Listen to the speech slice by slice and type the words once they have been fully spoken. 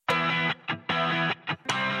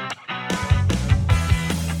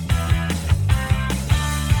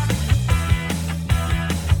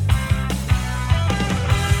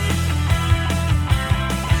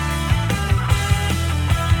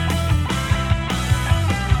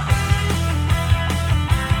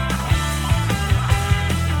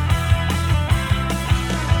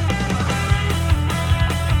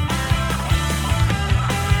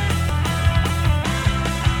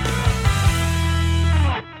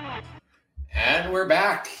And we're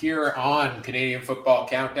back here on Canadian Football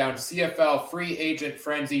Countdown, CFL Free Agent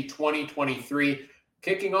Frenzy 2023,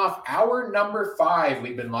 kicking off hour number 5.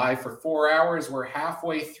 We've been live for 4 hours. We're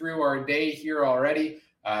halfway through our day here already.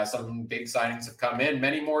 Some big signings have come in,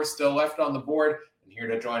 many more still left on the board. And here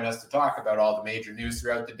to join us to talk about all the major news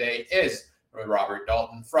throughout the day is Robert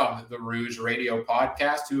Dalton from the Rouge Radio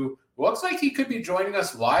Podcast, who looks like he could be joining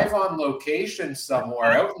us live on location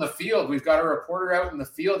somewhere out in the field. We've got a reporter out in the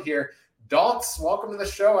field here. Daltz, welcome to the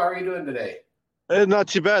show. How are you doing today? Not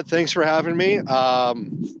too bad. Thanks for having me. I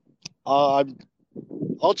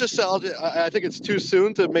think it's too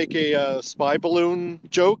soon to make a spy balloon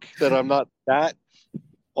joke that I'm not that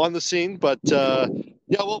on the scene, but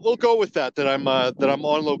we'll go with that. That I'm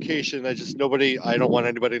on location. I don't want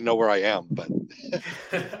anybody to know where I am. But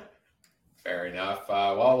fair enough.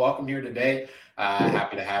 Well, welcome here today.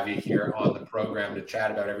 Happy to have you here on the program to chat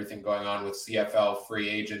about everything going on with CFL free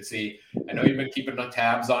agency. I know you've been keeping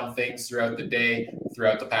tabs on things throughout the day,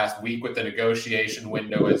 throughout the past week with the negotiation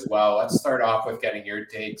window as well. Let's start off with getting your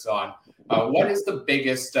takes on what is the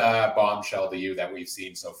biggest bombshell to you that we've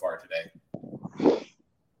seen so far today?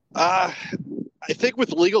 I think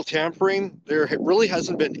with legal tampering, there really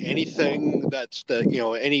hasn't been anything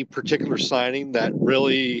any particular signing that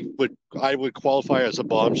really I would qualify as a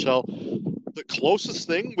bombshell. The closest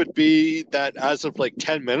thing would be that as of like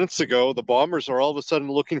 10 minutes ago, the Bombers are all of a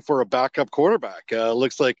sudden looking for a backup quarterback.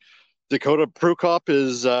 Looks like Dakota Prukop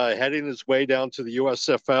is heading his way down to the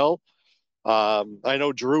USFL. I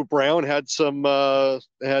know Drew Brown had some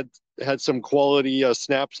quality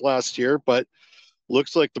snaps last year, but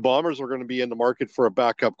looks like the Bombers are going to be in the market for a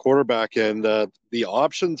backup quarterback, and the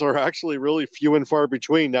options are actually really few and far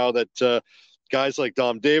between now that guys like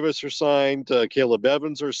Dom Davis are signed, Caleb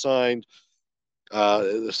Evans are signed.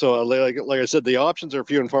 So like I said, the options are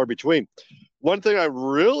few and far between. One thing I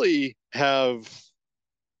really have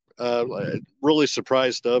really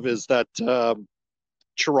surprised of is that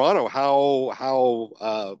Toronto,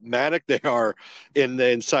 how manic they are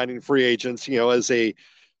in signing free agents. You know, as a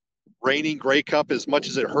reigning Grey Cup, as much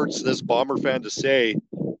as it hurts this Bomber fan to say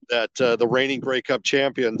that the reigning Grey Cup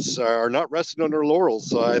champions are not resting on their laurels.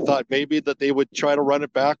 So I thought maybe that they would try to run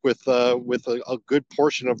it back with a good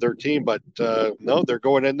portion of their team, but no, they're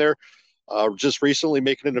going in there. Just recently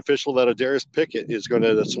making it official that Darius Pickett is going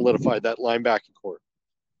to solidify that linebacking core.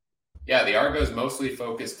 Yeah, the Argos mostly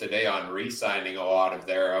focused today on re-signing a lot of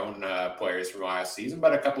their own players from last season,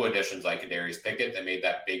 but a couple additions like Darius Pickett. They made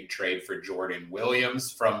that big trade for Jordan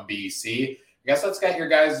Williams from BC. I guess let's get your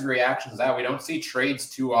guys' reactions to that. We don't see trades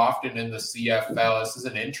too often in the CFL. This is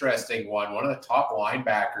an interesting one. One of the top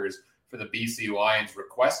linebackers for the BC Lions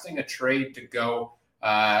requesting a trade to go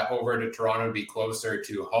over to Toronto to be closer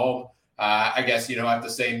to home. I guess, at the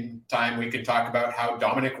same time, we can talk about how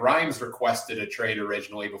Dominic Rhymes requested a trade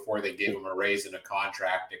originally before they gave him a raise and a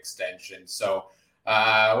contract extension. So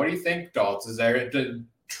what do you think, Daltz? Is there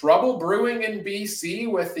trouble brewing in BC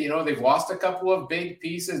with, they've lost a couple of big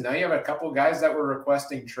pieces. Now you have a couple of guys that were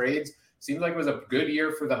requesting trades. Seems like it was a good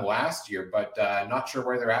year for them last year, but not sure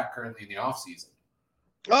where they're at currently in the offseason.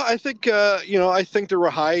 I think, I think there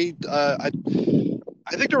were I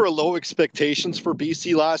think there were low expectations for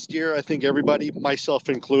BC last year. I think everybody, myself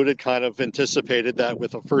included, kind of anticipated that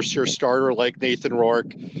with a first-year starter like Nathan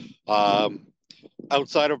Rourke.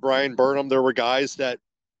 Outside of Brian Burnham, there were guys that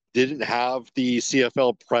didn't have the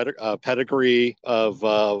CFL pedigree of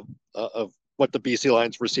what the BC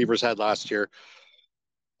Lions receivers had last year.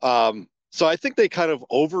 So I think they kind of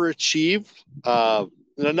overachieved.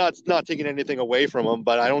 And I'm not taking anything away from them,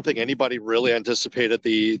 but I don't think anybody really anticipated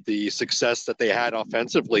the success that they had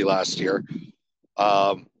offensively last year.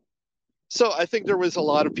 So I think there was a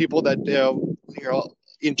lot of people that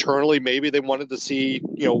internally maybe they wanted to see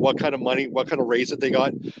what kind of money, what kind of raise that they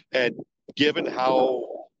got, and given how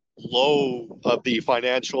low of the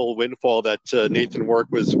financial windfall that Nathan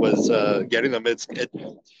Rourke was getting them,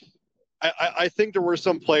 I think there were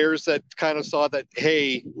some players that kind of saw that,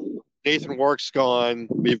 hey, Nathan Rourke's gone.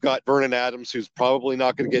 We've got Vernon Adams, who's probably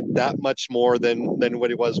not going to get that much more than what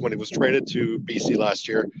he was when he was traded to BC last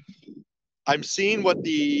year. I'm seeing what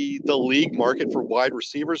the league market for wide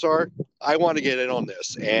receivers are. I want to get in on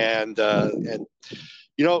this, and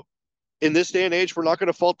in this day and age, we're not going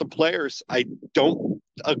to fault the players. I don't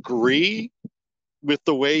agree with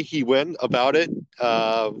the way he went about it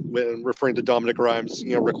when referring to Dominic Rhymes,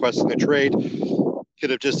 requesting a trade. Could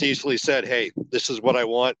have just easily said, hey, this is what I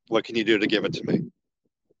want. What can you do to give it to me?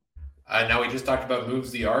 Now we just talked about moves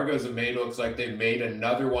the Argos have made. Looks like they've made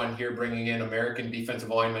another one here, bringing in American defensive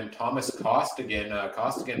lineman Thomas Costigan.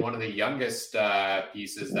 Costigan, one of the youngest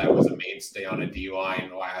pieces that was a mainstay on a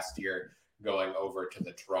D-line last year. going over to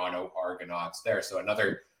the Toronto Argonauts there. So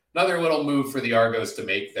another little move for the Argos to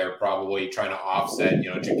make there, probably trying to offset,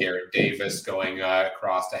 Jagarrett Davis going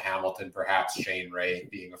across to Hamilton, perhaps Shane Ray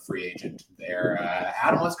being a free agent there.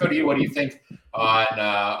 Adam, let's go to you. What do you think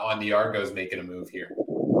on the Argos making a move here?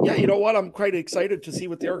 Yeah, you know what? I'm quite excited to see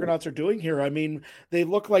what the Argonauts are doing here. I mean, they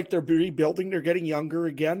look like they're rebuilding. They're getting younger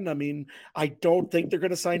again. I mean, I don't think they're going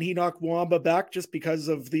to sign Enoch Mwamba back just because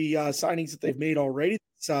of the signings that they've made already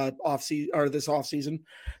this offseason.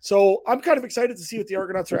 So I'm kind of excited to see what the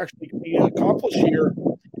Argonauts are actually going to accomplish here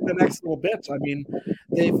in the next little bit. I mean,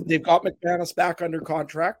 they've got McManus back under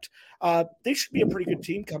contract. They should be a pretty good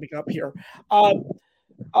team coming up here.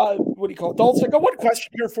 What do you call it? Dalton, I got one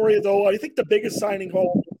question here for you, though. I think the biggest signing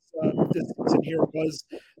haul this season here was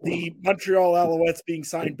the Montreal Alouettes being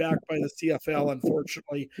signed back by the CFL,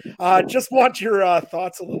 unfortunately. Just want your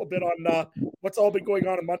thoughts a little bit on what's all been going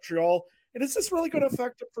on in Montreal. And is this really going to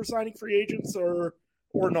affect them for signing free agents or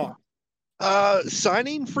not?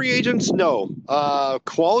 Signing free agents, no.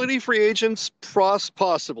 Quality free agents,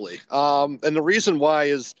 possibly. And the reason why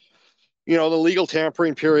is, the legal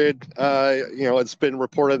tampering period, it's been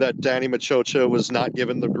reported that Danny Machocha was not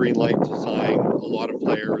given the green light to sign a lot of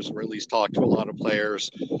players, or at least talk to a lot of players,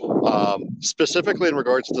 specifically in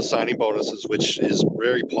regards to signing bonuses, which is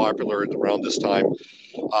very popular around this time.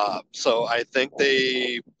 So I think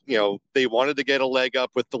they wanted to get a leg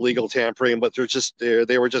up with the legal tampering, but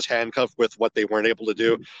they were just handcuffed with what they weren't able to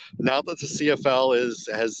do. Now that the CFL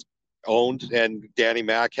has owned and Danny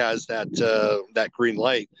Mac has that green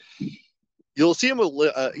light, you'll see him a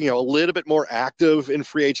little bit more active in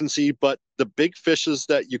free agency, but the big fishes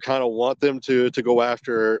that you kind of want them to go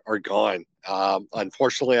after are gone.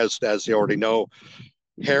 Unfortunately, as you already know,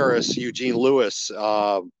 Harris, Eugene Lewis,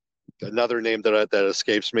 another name that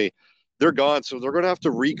escapes me, they're gone. So they're going to have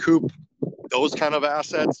to recoup those kind of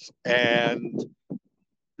assets. And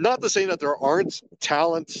not to say that there aren't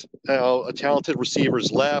talented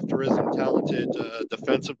receivers left or isn't talented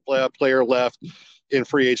defensive player left in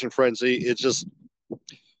free agent frenzy.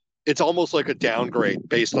 It's almost like a downgrade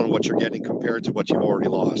based on what you're getting compared to what you've already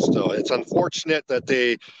lost. So it's unfortunate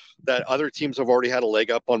that other teams have already had a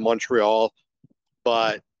leg up on Montreal,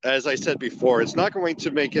 but as I said before, it's not going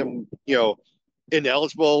to make him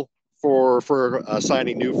ineligible for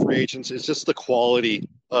signing new free agents. It's just the quality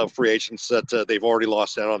of free agents that they've already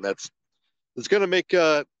lost out on. It's going to make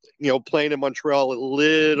playing in Montreal a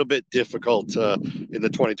little bit difficult in the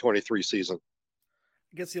 2023 season.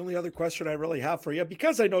 I guess the only other question I really have for you,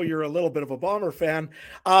 because I know you're a little bit of a Bomber fan.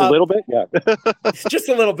 A little bit, yeah. Just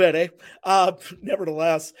a little bit, eh?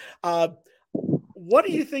 Nevertheless, what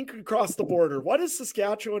do you think across the border? What is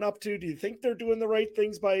Saskatchewan up to? Do you think they're doing the right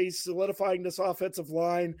things by solidifying this offensive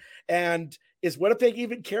line? And is Winnipeg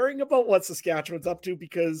even caring about what Saskatchewan's up to?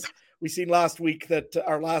 Because we seen last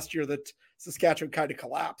year that Saskatchewan kind of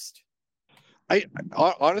collapsed.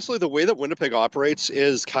 Honestly, the way that Winnipeg operates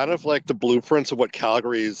is kind of like the blueprints of what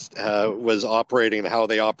Calgary was operating and how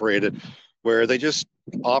they operated, where they just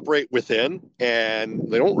operate within and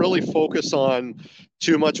they don't really focus on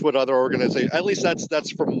too much what other organizations. At least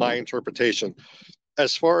that's from my interpretation.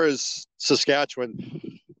 As far as Saskatchewan,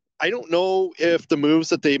 I don't know if the moves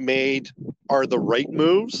that they made are the right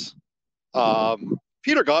moves.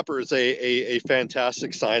 Peter Gopper is a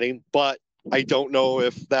fantastic signing, but I don't know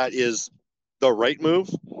if that is the right move.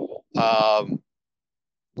 But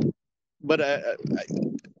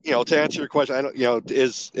to answer your question, I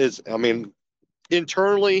don't,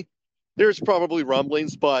 internally there's probably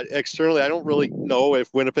rumblings, but externally I don't really know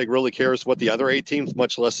if Winnipeg really cares what the other 8 teams,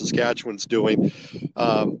 much less Saskatchewan's doing.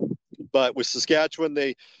 But with Saskatchewan,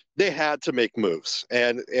 they had to make moves,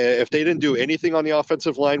 and if they didn't do anything on the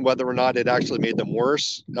offensive line, whether or not it actually made them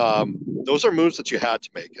worse, those are moves that you had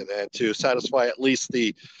to make, and to satisfy at least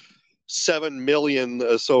the 7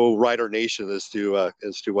 million so Rider Nation as to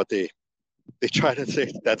what they try to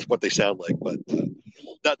say. That's what they sound like. But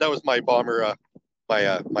that was my Bomber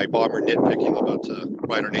my Bomber nitpicking about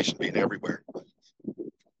Rider Nation being everywhere.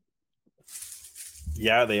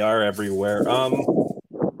 Yeah, they are everywhere. I'm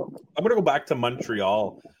gonna go back to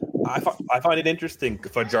Montreal. I find it interesting.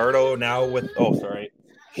 Fajardo now with sorry.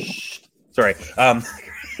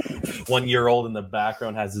 1-year-old in the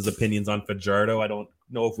background has his opinions on Fajardo. I don't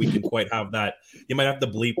know if we can quite have that. You might have to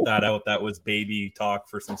bleep that out. That was baby talk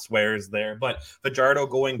for some swears there. But Fajardo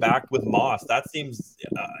going back with Moss, that seems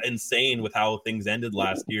insane with how things ended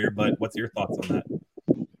last year. But what's your thoughts on that?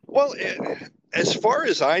 Well, as far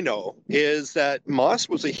as I know, is that Moss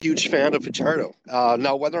was a huge fan of Fajardo.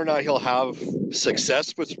 Now, whether or not he'll have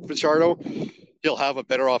success with Fajardo, he'll have a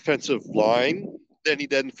better offensive line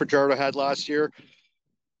than Fajardo had last year.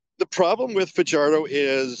 the problem with Fajardo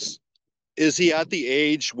is he at the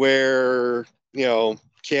age where,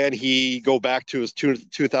 can he go back to his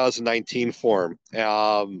 2019 form?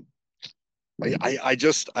 I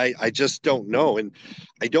just don't know, and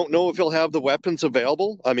I don't know if he'll have the weapons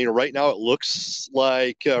available. I mean, right now it looks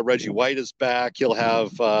like Reggie White is back. He'll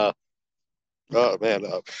have I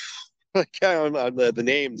can't remember the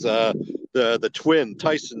names. The twin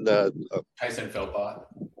Tyson. Tyson Philpott.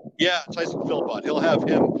 Yeah, Tyson Philpott. He'll have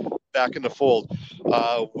him back in the fold.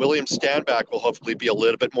 William Stanback will hopefully be a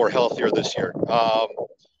little bit more healthier this year.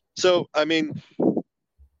 So I mean,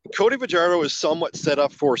 Cody Fajardo is somewhat set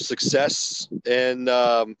up for success in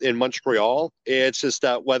Montreal. It's just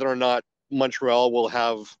that whether or not Montreal will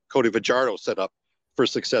have Cody Fajardo set up for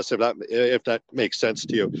success, if that makes sense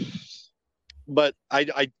to you. But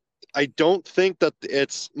I don't think that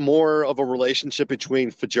it's more of a relationship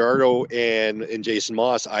between Fajardo and Jason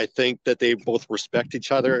Moss. I think that they both respect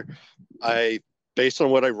each other. Based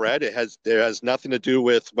on what I read, it has nothing to do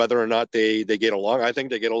with whether or not they get along. I think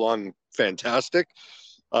they get along fantastic.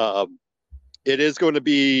 It is going to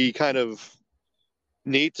be kind of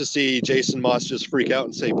neat to see Jason Moss just freak out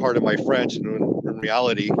and say, "Pardon my French," and in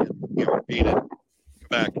reality, being in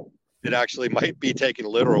Quebec, it actually might be taken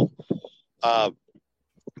literal.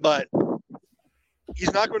 But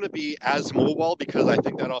he's not going to be as mobile because I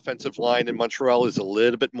think that offensive line in Montreal is a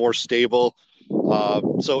little bit more stable.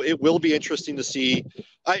 So it will be interesting to see.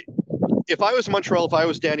 If I was Montreal, if I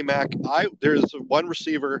was Danny Mac, there's one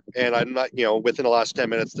receiver, and I'm not, within the last 10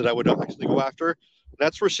 minutes that I would actually go after.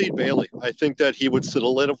 That's Rasheed Bailey. I think that he would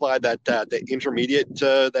solidify that intermediate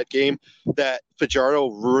that game that Fajardo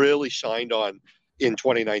really shined on in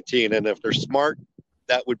 2019. And if they're smart,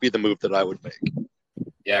 that would be the move that I would make.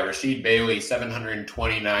 Yeah, Rasheed Bailey,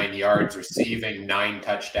 729 yards receiving, 9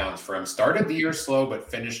 touchdowns for him. Started the year slow,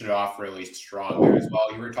 but finished it off really strong there as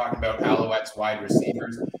well. You were talking about Alouettes wide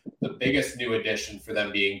receivers. The biggest new addition for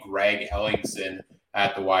them being Greg Ellingson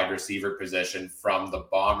at the wide receiver position from the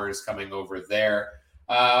Bombers coming over there.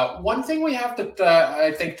 One thing we have to,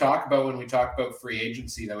 I think, talk about when we talk about free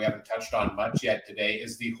agency that we haven't touched on much yet today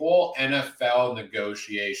is the whole NFL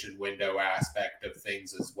negotiation window aspect of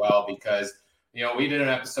things as well, because we did an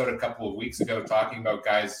episode a couple of weeks ago talking about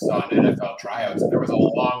guys on NFL tryouts, and there was a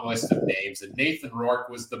long list of names, and Nathan Rourke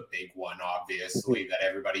was the big one, obviously, that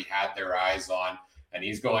everybody had their eyes on, and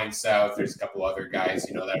he's going south. There's a couple other guys,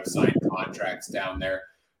 that have signed contracts down there.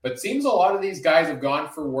 But it seems a lot of these guys have gone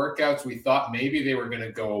for workouts. We thought maybe they were going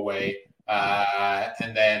to go away,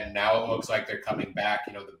 and then now it looks like they're coming back.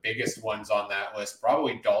 The biggest ones on that list,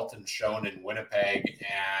 probably Dalton Schoen in Winnipeg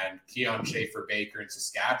and Keon Schaefer-Baker in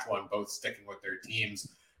Saskatchewan, both sticking with their teams.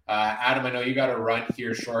 Adam, I know you got to run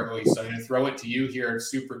here shortly, so I'm going to throw it to you here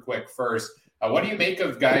super quick first. What do you make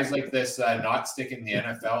of guys like this not sticking in the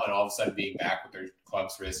NFL and all of a sudden being back with their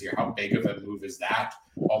clubs for this year? How big of a move is that?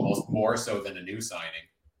 Almost more so than a new signing.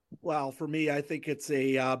 Well, for me, I think it's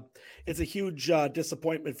a huge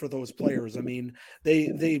disappointment for those players. I mean,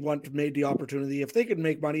 they made the opportunity. If they could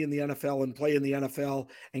make money in the NFL and play in the NFL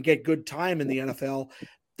and get good time in the NFL,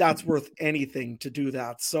 that's worth anything to do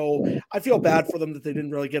that. So I feel bad for them that they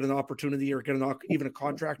didn't really get an opportunity or get even a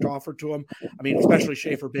contract offered to them. I mean, especially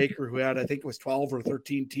Schaefer-Baker, who had, I think it was 12 or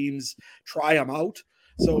 13 teams try him out.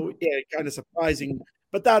 So yeah, kind of surprising.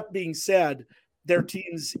 But that being said, their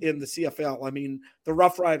teams in the CFL. I mean, the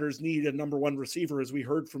Rough Riders need a number one receiver, as we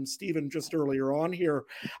heard from Steven just earlier on here.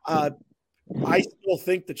 I still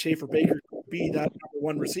think that Schaefer-Baker could be that number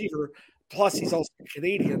one receiver. Plus, he's also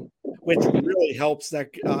Canadian, which really helps that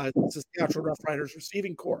Saskatchewan Rough Riders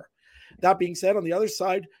receiving core. That being said, on the other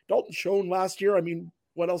side, Dalton Schoen last year, I mean,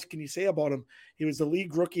 what else can you say about him? He was the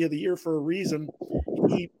league rookie of the year for a reason.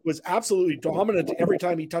 He was absolutely dominant every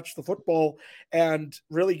time he touched the football, and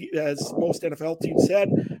really, as most NFL teams said,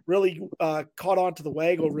 really caught on to the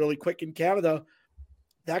waggle really quick in Canada.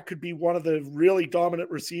 That could be one of the really dominant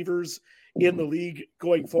receivers in the league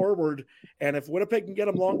going forward. And if Winnipeg can get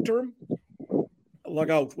him long-term, look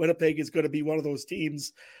out. Winnipeg is going to be one of those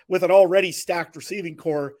teams with an already stacked receiving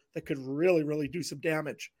core that could really, really do some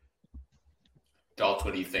damage. Dalt,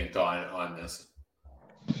 what do you think on this?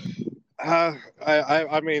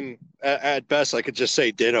 I mean, at best, I could just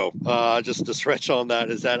say ditto. Just to stretch on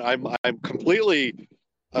that is that I'm completely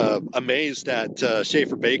amazed that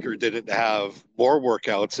Schaefer-Baker didn't have more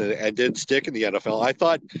workouts and didn't stick in the NFL.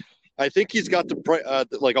 I think he's got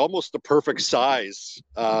the almost the perfect size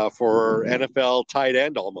for NFL tight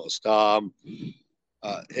end almost. I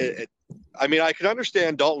mean, I can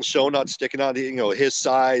understand Dalton Schoen not sticking on his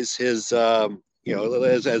size, his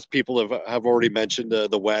as people have already mentioned,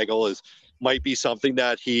 the waggle might be something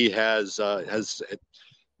that he has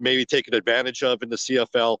maybe taken advantage of in the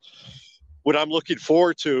CFL. What I'm looking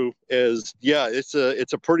forward to is, it's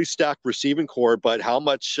a pretty stacked receiving core, but how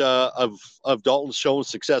much of Dalton Schoen's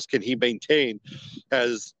success can he maintain?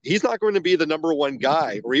 As he's not going to be the number one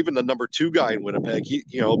guy or even the number two guy in Winnipeg.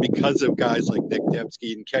 Because of guys like Nick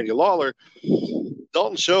Dembski and Kenny Lawler,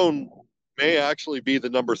 Dalton Schoen may actually be the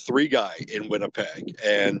number three guy in Winnipeg.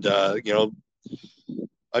 And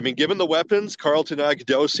given the weapons, Carlton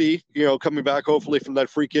Agadosi, coming back hopefully from that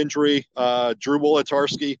freak injury, Drew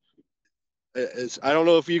Wolatarski. I don't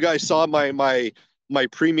know if you guys saw my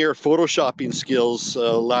premier photoshopping skills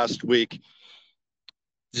last week.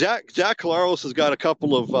 Zach Collaros has got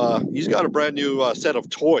he's got a brand new set of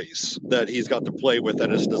toys that he's got to play with at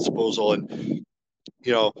his disposal. And,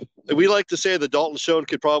 we like to say that Dalton Schoen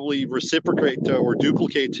could probably reciprocate or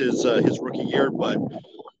duplicate his rookie year, but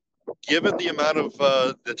given the amount of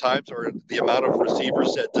the times or the amount of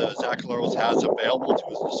receivers that Zach Collaros has available to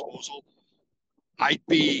his disposal,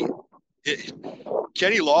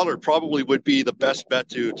 Kenny Lawler probably would be the best bet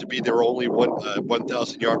to be their only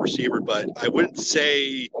 1,000-yard receiver, but I wouldn't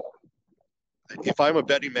say, if I'm a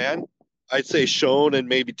betting man, I'd say Schoen and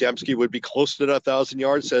maybe Dembski would be close to that 1,000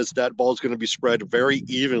 yards, as that ball is going to be spread very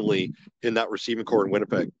evenly in that receiving core in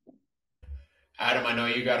Winnipeg. Adam, I know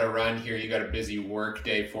you got to run here. You got a busy work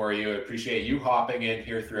day for you. I appreciate you hopping in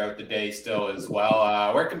here throughout the day still as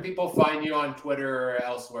well. Where can people find you on Twitter or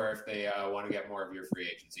elsewhere if they want to get more of your free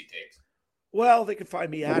agency takes? Well, they can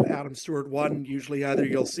find me at Adam Stewart 1. Usually either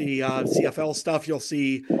you'll see CFL stuff, you'll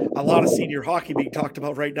see a lot of senior hockey being talked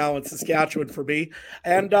about right now in Saskatchewan for me,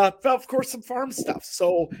 and of course some farm stuff.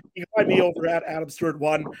 So you can find me over at Adam Stewart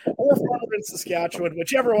 1 or Farmer in Saskatchewan,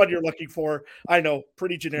 whichever one you're looking for. I know,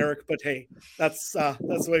 pretty generic, but hey, that's the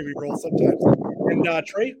way we roll sometimes. And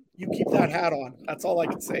Trey, you keep that hat on. That's all I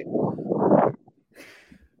can say.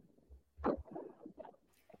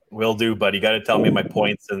 Will do, but you got to tell me my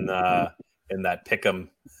points in that pick'em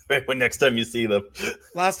when next time you see them.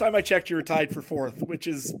 Last time I checked, you were tied for fourth, which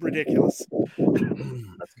is ridiculous.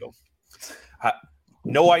 Let's go.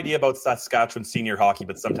 No idea about Saskatchewan senior hockey,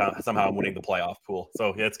 but somehow I'm winning the playoff pool.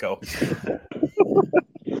 So let's go.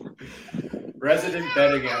 Resident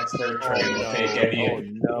betting expert Trey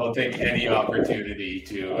will take any opportunity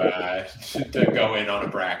to go in on a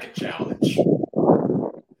bracket challenge.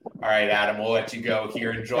 All right, Adam, we'll let you go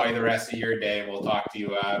here. Enjoy the rest of your day, and we'll talk to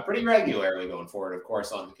you pretty regularly going forward, of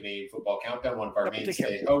course, on the Canadian Football Countdown, one of our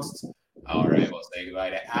mainstay hosts. All right, we'll say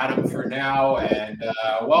goodbye to Adam for now. And,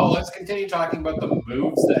 let's continue talking about the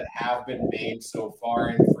moves that have been made so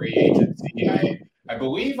far in free agency. I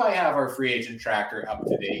believe I have our free agent tracker up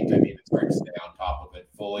to date. I mean, it's hard to stay on top of it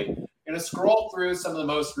fully. Going to scroll through some of the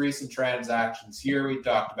most recent transactions here. We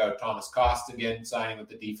talked about Thomas Costigan signing with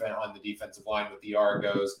the defense on the defensive line with the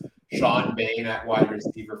Argos, Sean Bain at wide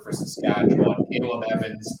receiver for Saskatchewan, Caleb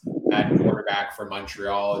Evans at quarterback for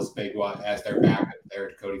Montreal as big one as their backup there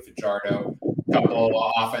to Cody Fajardo. A couple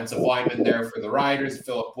of offensive linemen there for the Riders,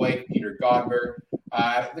 Philip Blake, Peter Godber.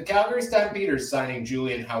 The Calgary Stampeders signing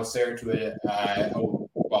Julian Hauser to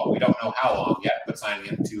we don't know how long yet, but signing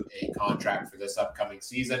him to a contract for this upcoming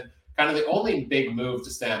season. Kind of the only big move the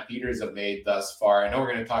Stampeders have made thus far. I know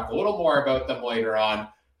we're going to talk a little more about them later on,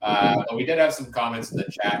 but we did have some comments in the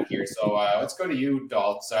chat here. So let's go to you,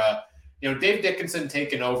 Daltz. Dave Dickinson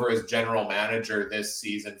taking over as general manager this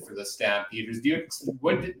season for the Stampeders. Did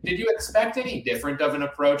you expect any different of an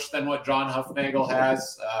approach than what John Hufnagel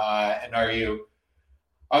has? And are you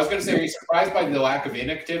surprised by the lack of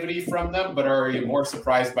inactivity from them, but are you more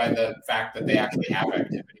surprised by the fact that they actually have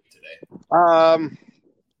activity today?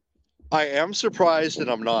 I am surprised and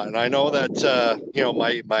I'm not. And I know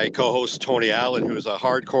that, my co-host, Tony Allen, who is a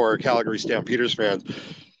hardcore Calgary Stampeders fan,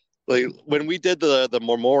 like when we did the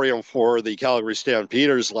memoriam for the Calgary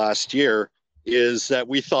Stampeders last year, is that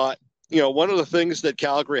we thought, one of the things that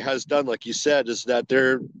Calgary has done, like you said, is that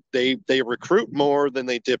they recruit more than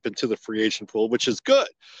they dip into the free agent pool, which is good.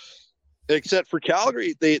 Except for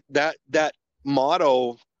Calgary, that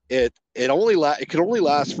motto, it can only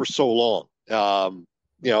last for so long.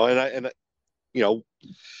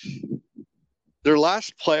 Their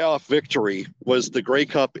last playoff victory was the Grey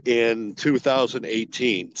Cup in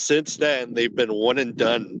 2018. Since then, they've been one and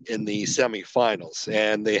done in the semifinals,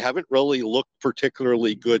 and they haven't really looked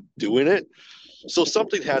particularly good doing it. So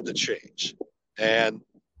something had to change. And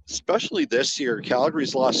especially this year,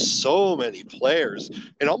 Calgary's lost so many players.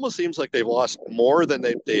 It almost seems like they've lost more than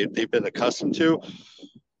they've been accustomed to,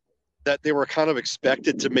 that they were kind of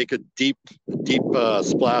expected to make a deep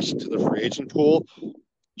splash into the free agent pool.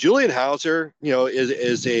 Julian Hauser,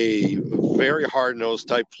 is a very hard-nosed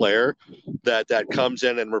type player that comes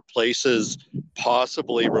in and replaces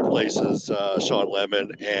possibly replaces Sean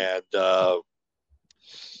Lemon and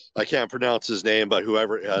I can't pronounce his name, but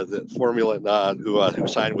whoever the Formula who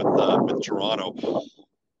signed with Toronto.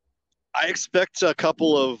 I expect a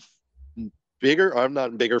couple of bigger. I'm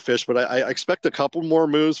not bigger fish, but I expect a couple more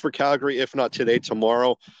moves for Calgary, if not today,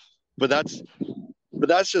 tomorrow. But that's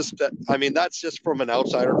just. I mean, that's just from an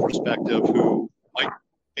outsider perspective, who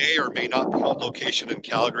may or may not be on location in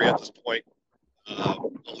Calgary at this point.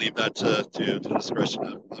 I'll leave that to the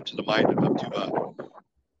discretion, up to the mind, and up to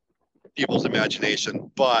people's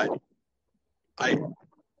imagination. But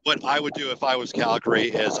what I would do if I was Calgary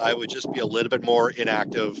is I would just be a little bit more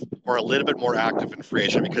inactive or a little bit more active in free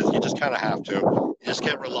agent, because you just kind of have to. You just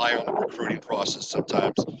can't rely on the recruiting process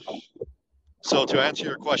sometimes. So to answer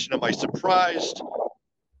your question, am I surprised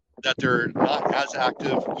that they're not as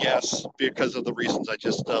active? Yes, because of the reasons I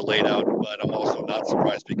just laid out, but I'm also not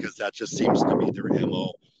surprised because that just seems to be their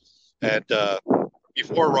MO. And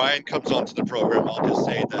before Ryan comes onto the program, I'll just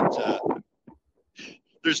say that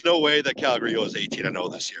there's no way that Calgary goes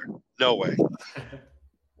 18-0 this year. No way.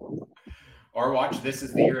 Or watch This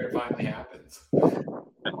Is the Year It Finally Happens.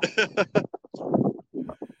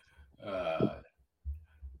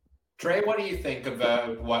 Trey, what do you think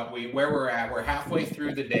about where we're at? We're halfway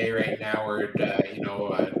through the day right now. We're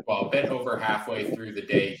a bit over halfway through the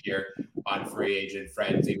day here on Free Agent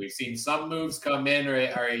Frenzy. We've seen some moves come in.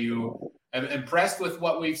 Are you impressed with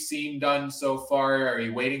what we've seen done so far? Are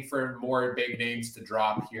you waiting for more big names to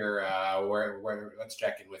drop here? Let's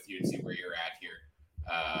check in with you and see where you're at here.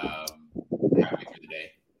 Halfway through the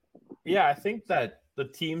day. Yeah, I think that the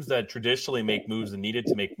teams that traditionally make moves and needed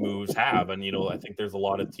to make moves have, and I think there's a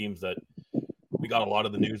lot of teams that we got a lot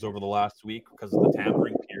of the news over the last week because of the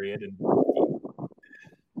tampering period, and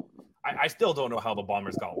I still don't know how the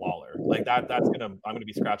Bombers got Lawler. Like I'm gonna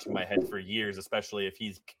be scratching my head for years, especially if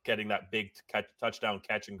he's getting that big touchdown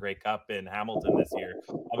catch in Grey Cup in Hamilton this year.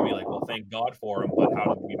 I'm gonna be like, well, thank God for him, but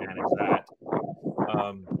how did we manage that?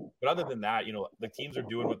 But other than that, the teams are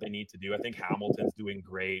doing what they need to do. I think Hamilton's doing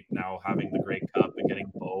great now, having the Grey Cup and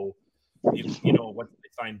getting Bo. They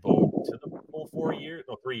signed Bo to the full 4 years,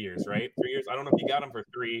 3 years, right? 3 years. I don't know if you got him for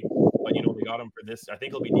 3, but they got him for this. I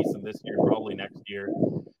think he'll be decent this year, probably next year.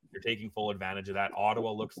 They're taking full advantage of that.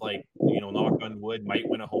 Ottawa looks like, knock on wood, might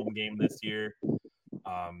win a home game this year.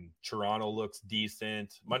 Toronto looks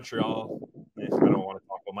decent. Montreal, I don't want to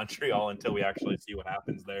talk about Montreal until we actually see what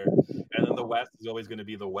happens there. And then the West is always going to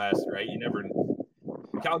be the West, right?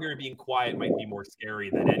 Calgary being quiet might be more scary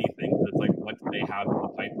than anything. It's like, what do they have in the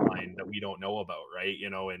pipeline that we don't know about, right?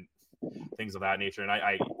 And things of that nature.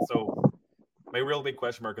 And so my real big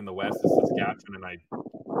question mark in the West is Saskatchewan, and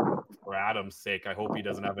for Adam's sake, I hope he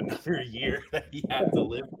doesn't have another year that he had to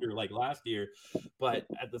live through like last year. But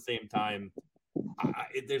at the same time,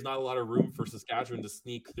 there's not a lot of room for Saskatchewan to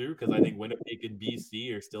sneak through, because I think Winnipeg and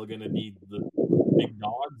BC are still going to be the big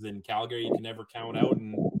dogs, and Calgary you can never count out.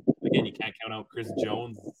 And again, you can't count out Chris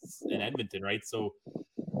Jones in Edmonton, right? So,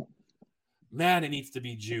 man, it needs to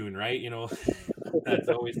be June, right? That's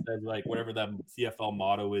always said, like, whatever that CFL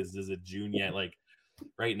motto is it June yet? Like,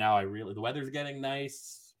 right now, the weather's getting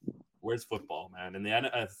nice. Where's football, man? And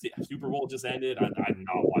the Super Bowl just ended. I'm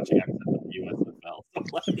not watching USFL.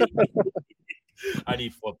 So I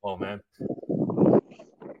need football, man.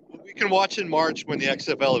 We can watch in March when the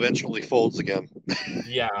XFL eventually folds again.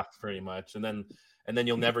 Yeah, pretty much. And then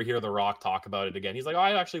you'll never hear The Rock talk about it again. He's like, oh,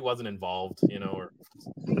 I actually wasn't involved, or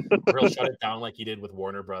he'll shut it down like he did with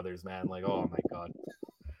Warner Brothers, man. Like, oh my God.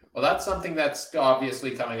 Well, that's something that's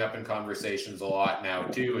obviously coming up in conversations a lot now,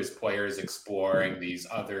 too, is players exploring these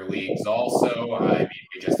other leagues also. I mean,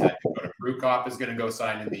 we just had to go to Brewcop is going to go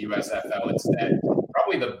sign in the USFL instead.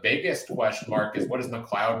 Probably the biggest question mark is, what is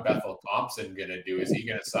McLeod Bethel Thompson going to do? Is he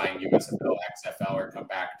going to sign USFL, XFL, or come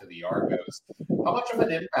back to the Argos? How much of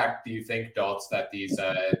an impact do you think, Daltz, that these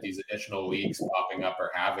additional leagues popping up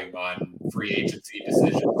are having on free agency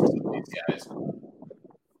decisions for some of these guys?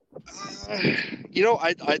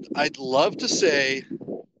 I'd love to say,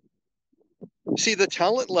 see, the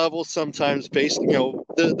talent level sometimes based,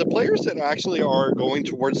 the players that actually are going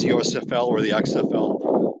towards the USFL or the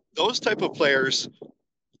XFL, those type of players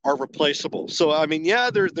are replaceable. So, I mean, yeah,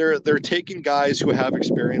 they're taking guys who have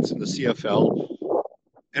experience in the CFL,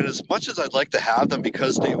 and as much as I'd like to have them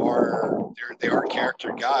because they are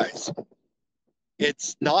character guys,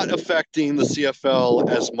 it's not affecting the CFL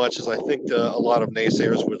as much as I think a lot of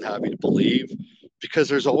naysayers would have you to believe, because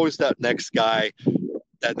there's always that next guy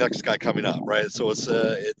coming up, right? So it's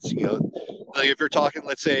like if you're talking,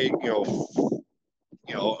 let's say,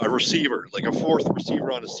 a receiver, like a fourth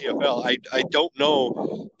receiver on a CFL, I don't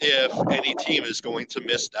know if any team is going to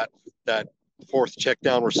miss that fourth check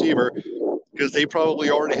down receiver, because they probably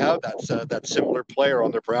already have that similar player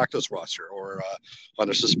on their practice roster or on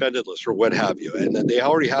their suspended list or what have you, and then they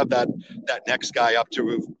already have that next guy up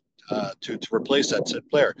to replace that said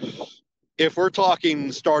player. If we're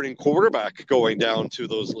talking starting quarterback going down to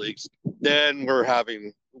those leagues, then we're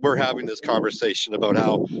having this conversation about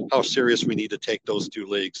how serious we need to take those two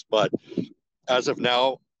leagues. But as of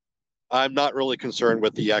now, I'm not really concerned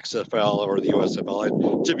with the XFL or the USFL.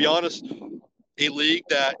 And to be honest, a league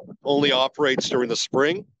that only operates during the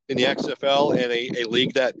spring in the XFL and a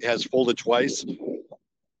league that has folded twice,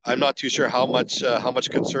 I'm not too sure how much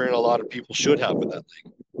concern a lot of people should have with that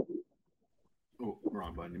league. Oh,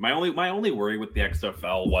 wrong button. My only worry with the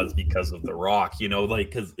XFL was because of The Rock,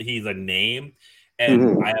 because he's a name,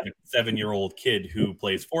 and I have a 7-year-old kid who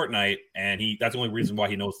plays Fortnite, and that's the only reason why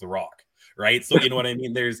he knows The Rock, right? So you know what I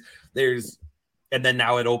mean? There's and then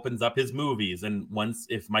now it opens up his movies. And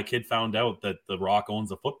if my kid found out that The Rock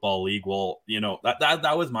owns a football league, well,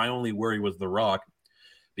 that was my only worry, was The Rock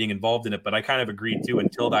being involved in it. But I kind of agreed too,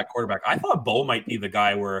 until that quarterback. I thought Bo might be the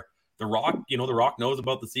guy where The Rock, The Rock knows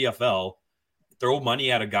about the CFL. Throw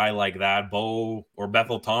money at a guy like that, Bo or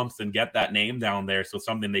Bethel Thompson, get that name down there, so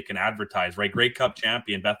something they can advertise, right? Grey Cup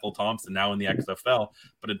champion Bethel Thompson now in the XFL,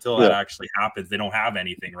 but until that actually happens, they don't have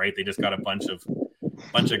anything, right? They just got a bunch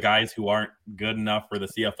of guys who aren't good enough for the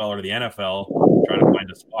CFL or the NFL trying to find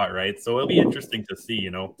a spot, right? So it'll be interesting to see.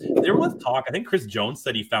 There was talk. I think Chris Jones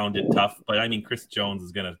said he found it tough, but I mean, Chris Jones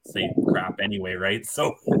is gonna say crap anyway, right?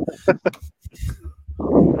 So,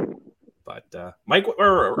 but Mike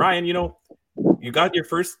or Ryan, you got your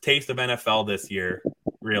first taste of NFL this year,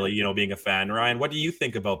 really, being a fan. Ryan, what do you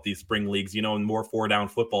think about these spring leagues, and more 4-down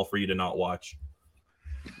football for you to not watch?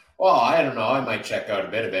 Well, I don't know. I might check out a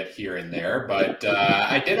bit of it here and there, but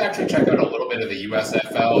I did actually check out a little bit of the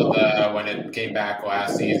USFL when it came back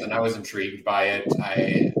last season. I was intrigued by it.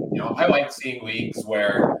 I like seeing leagues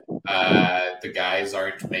where the guys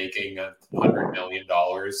aren't making $100 million,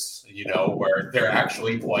 where they're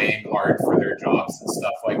actually playing hard for their jobs and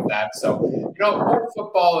stuff like that. So, more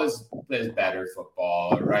football is better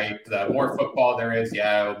football, right? The more football there is,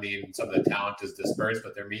 it'll mean some of the talent is dispersed,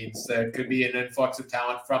 but there means there could be an influx of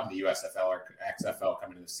talent from the USFL or XFL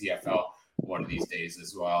coming to the CFL one of these days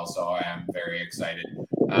as well. So I am very excited.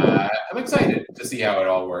 I'm excited to see how it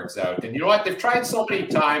all works out. And you know what? They've tried so many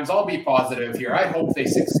times. I'll be positive here. I hope they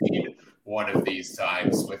succeed one of these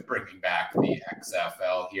times with bringing back the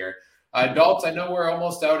XFL here. Adults, I know we're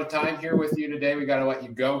almost out of time here with you today. We got to let you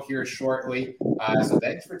go here shortly. So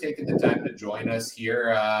thanks for taking the time to join us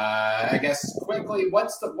here. I guess quickly,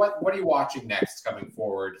 what are you watching next coming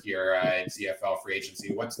forward here in CFL free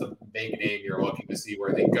agency? What's the big name you're looking to see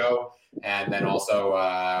where they go? And then also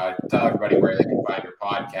tell everybody where they can find your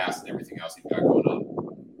podcast and everything else you've got going on.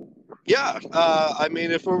 Yeah, I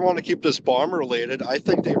mean, if we want to keep this bomb related, I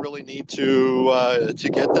think they really need to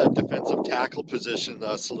get that defensive tackle position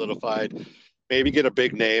solidified. Maybe get a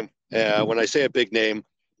big name. When I say a big name,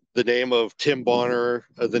 the name of Tim Bonner,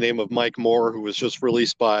 the name of Mike Moore, who was just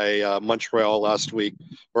released by Montreal last week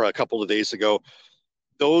or a couple of days ago.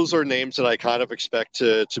 Those are names that I kind of expect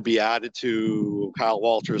to be added to Kyle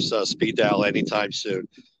Walters' speed dial anytime soon.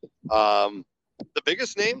 The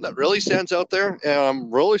biggest name that really stands out there, and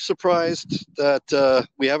I'm really surprised that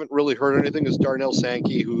we haven't really heard anything, is Darnell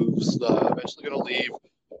Sankey, who's eventually going to leave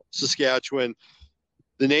Saskatchewan.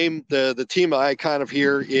 The team I kind of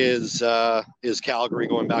hear is Calgary,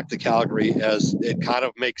 going back to Calgary, as it kind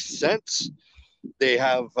of makes sense. They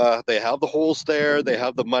have the holes there. They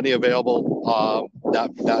have the money available.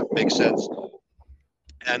 That makes sense.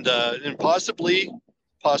 And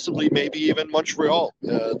possibly maybe even Montreal.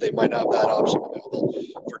 They might have that option available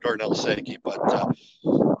for Darnell Sankey, but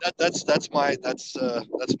that's my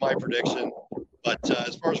prediction. But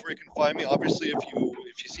as far as where you can find me, obviously, if you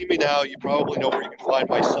see me now, you probably know where you can find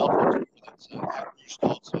myself. That's at Rouge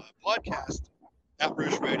Talks podcast at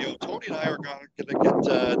Rouge Radio. Tony and I are going to get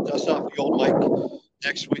dust off the old mic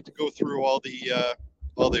next week to go through all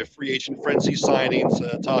the free agent frenzy signings,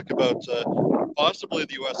 talk about possibly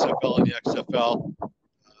the USFL and the XFL.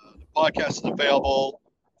 The podcast is available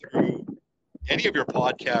through any of your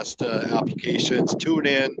podcast applications.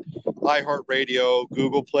 TuneIn, iHeartRadio,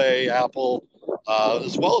 Google Play, Apple,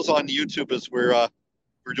 as well as on YouTube, as we're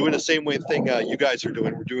doing the same thing you guys are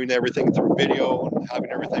doing. We're doing everything through video and having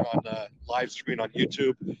everything on live screen on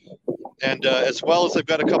YouTube. And as well as I've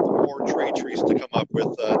got a couple more trade trees to come up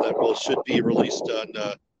with that should be released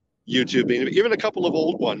on YouTube, and even a couple of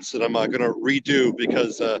old ones that I'm going to redo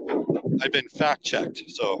because I've been fact checked.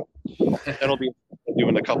 So that'll be due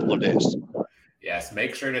in a couple of days. Yes,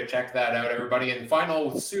 make sure to check that out, everybody. And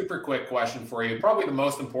final super quick question for you, probably the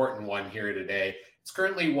most important one here today. It's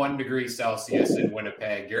currently 1 degree Celsius in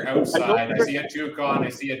Winnipeg. You're outside. I see a toque on. I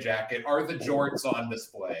see a jacket. Are the jorts on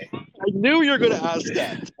display? I knew you were going to ask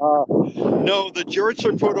that. No, the jorts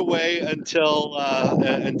are put away until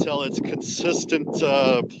it's consistent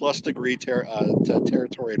plus degree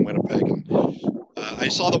territory in Winnipeg. And, I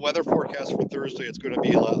saw the weather forecast for Thursday. It's going to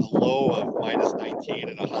be a low of minus 19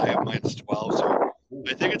 and a high of minus 12. So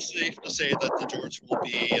I think it's safe to say that the jorts will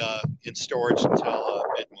be in storage until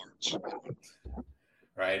mid-March.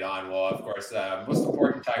 Right on. Well, of course, most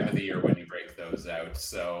important time of the year when you break those out.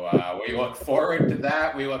 So we look forward to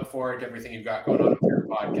that. We look forward to everything you've got going on with your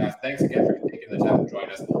podcast. Thanks again for taking the time to join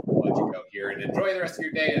us. We'll let you go here and enjoy the rest of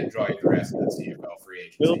your day and enjoy the rest of the CFL free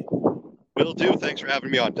agency. Will do. Thanks for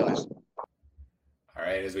having me on, guys. All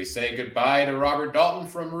right, as we say goodbye to Robert Dalton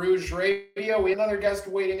from Rouge Radio, we have another guest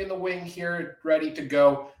waiting in the wing here, ready to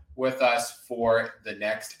go with us for the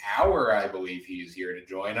next hour. I believe he's here to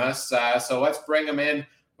join us. So let's bring him in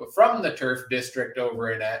from the Turf District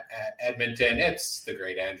over in Edmonton. It's the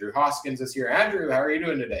great Andrew Hoskins is here. Andrew, how are you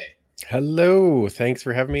doing today? Hello. Thanks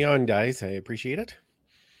for having me on, guys. I appreciate it.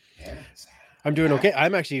 Yes. I'm doing okay.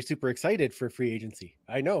 I'm actually super excited for free agency.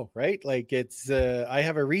 I know, right? Like it's, I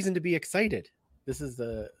have a reason to be excited. This is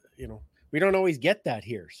we don't always get that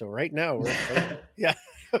here. So right now, we're yeah.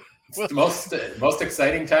 It's the most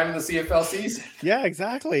exciting time in the CFL season. Yeah,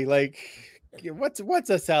 exactly. Like, what's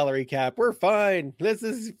a salary cap? We're fine.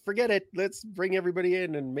 Forget it. Let's bring everybody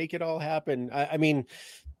in and make it all happen. I mean,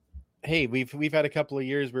 hey, we've had a couple of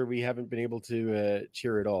years where we haven't been able to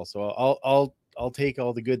cheer it all. So I'll take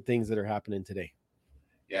all the good things that are happening today.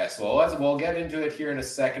 Yes, well, we'll get into it here in a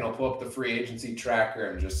second. I'll pull up the free agency tracker.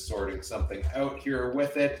 I'm just sorting something out here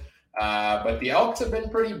with it. But the Elks have been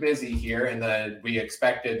pretty busy here, and we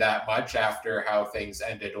expected that much after how things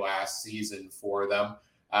ended last season for them.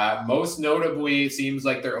 Most notably, it seems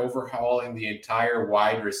like they're overhauling the entire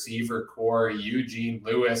wide receiver core. Eugene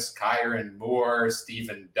Lewis, Kyron Moore,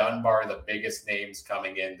 Stephen Dunbar, the biggest names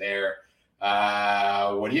coming in there.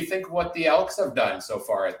 What do you think what the Elks have done so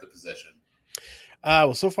far at the position?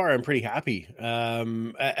 Well, so far I'm pretty happy.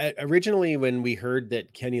 Originally, when we heard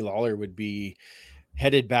that Kenny Lawler would be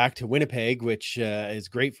headed back to Winnipeg, which is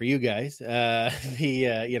great for you guys, and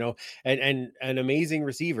an amazing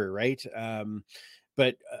receiver, right?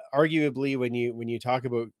 But arguably, when you talk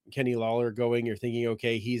about Kenny Lawler going, you're thinking,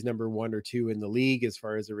 okay, he's number 1 or 2 in the league as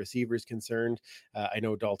far as the receiver is concerned. I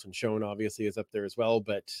know Dalton Schoen obviously is up there as well,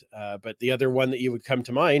 but the other one that you would come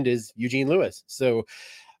to mind is Eugene Lewis. So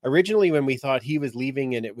originally, when we thought he was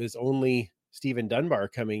leaving and it was only Stephen Dunbar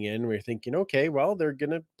coming in, we we're thinking, okay, well, they're going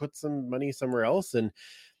to put some money somewhere else. And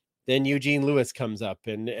then Eugene Lewis comes up.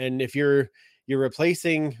 And if you're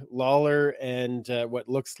replacing Lawler and what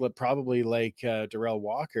looks probably like Darrell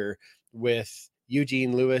Walker with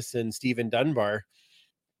Eugene Lewis and Stephen Dunbar,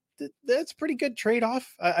 that's a pretty good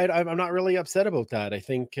trade-off. I'm not really upset about that. I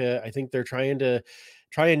think they're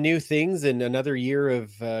trying new things, and another year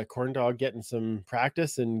of Corn Dog getting some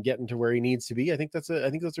practice and getting to where he needs to be. I think those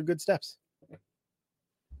are good steps.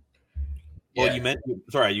 Well,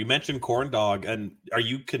 yeah. you mentioned Corn Dog, and are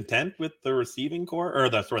you content with the receiving core or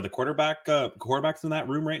the quarterbacks in that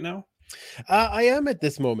room right now? I am at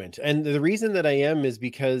this moment. And the reason that I am is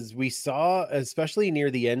because we saw, especially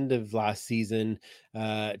near the end of last season,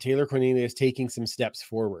 Taylor Cornelius taking some steps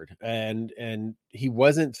forward, and he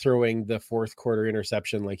wasn't throwing the fourth quarter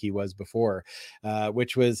interception like he was before,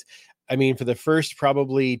 which was, I mean, for the first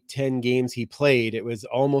probably 10 games he played, it was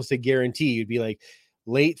almost a guarantee. You'd be like,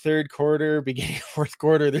 late third quarter, beginning fourth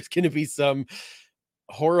quarter, there's going to be some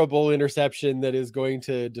horrible interception that is going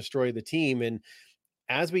to destroy the team. And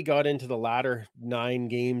as we got into the latter 9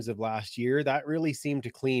 games of last year, that really seemed to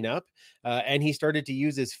clean up. And he started to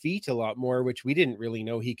use his feet a lot more, which we didn't really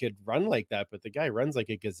know he could run like that. But the guy runs like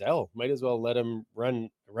a gazelle. Might as well let him run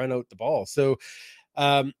out the ball. So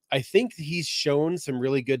I think he's shown some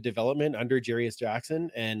really good development under Jarius Jackson.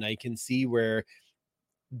 And I can see where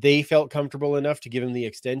they felt comfortable enough to give him the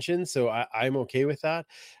extension. So I'm okay with that.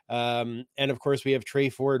 And of course, we have Trey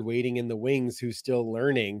Ford waiting in the wings, who's still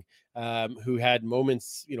learning, who had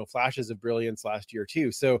moments, flashes of brilliance last year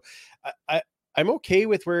too. So I'm okay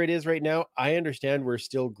with where it is right now. I understand we're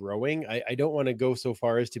still growing. I don't want to go so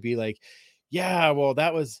far as to be like, yeah, well,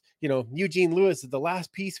 that was, Eugene Lewis is the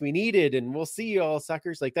last piece we needed, and we'll see you all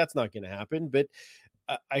suckers. Like, that's not going to happen. But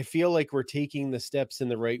I feel like we're taking the steps in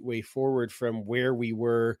the right way forward from where we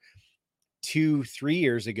were 2-3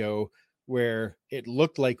 years ago, where it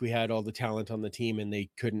looked like we had all the talent on the team and they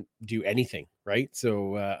couldn't do anything. Right.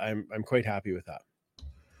 So I'm quite happy with that.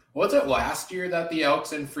 Was it last year that the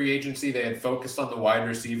Elks in free agency, they had focused on the wide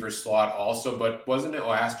receiver slot also, but wasn't it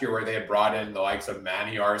last year where they had brought in the likes of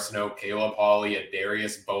Manny Arsenault, Caleb Hawley, and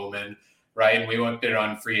Darius Bowman, right? And we looked at it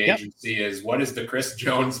on free agency as what is the Chris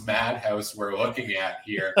Jones madhouse we're looking at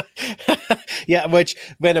here? Yeah, which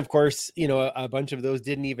then, of course, a bunch of those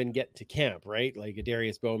didn't even get to camp, right? Like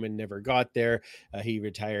Darius Bowman never got there. He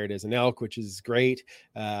retired as an Elk, which is great.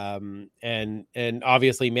 And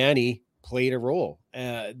obviously Manny played a role.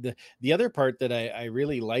 The other part that I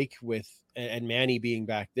really like with, and Manny being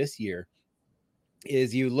back this year,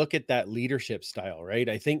 is you look at that leadership style, right?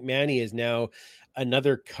 I think Manny is now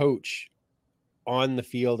another coach on the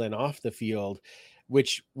field and off the field,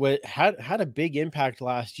 which had a big impact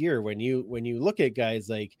last year when you look at guys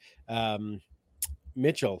like Dylan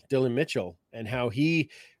Mitchell, and how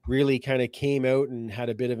he really kind of came out and had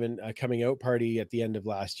a bit of a coming out party at the end of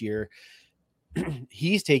last year.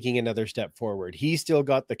 He's taking another step forward. He's still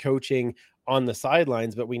got the coaching on the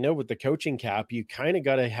sidelines, but we know with the coaching cap, you kind of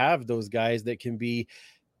got to have those guys that can be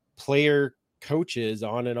player coaches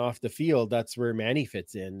on and off the field. That's where Manny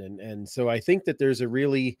fits in. And so I think that there's a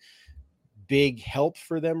really big help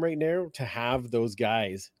for them right now to have those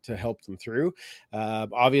guys to help them through.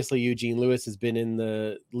 Obviously Eugene Lewis has been in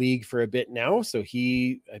the league for a bit now. So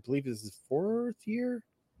I believe this is his 4th year.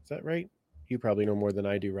 Is that right? You probably know more than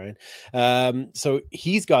I do, Ryan. So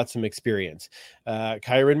he's got some experience.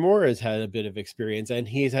 Kyron Moore has had a bit of experience, and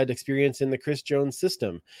he's had experience in the Chris Jones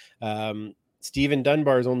system. Stephen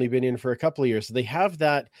Dunbar has only been in for a couple of years. So they have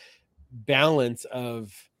that balance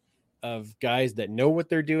of guys that know what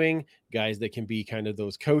they're doing, guys that can be kind of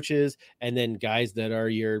those coaches, and then guys that are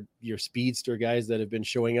your speedster guys that have been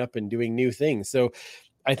showing up and doing new things. So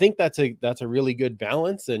I think that's a really good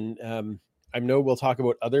balance. And I know we'll talk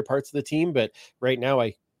about other parts of the team, but right now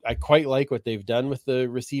I quite like what they've done with the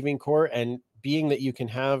receiving core, and being that you can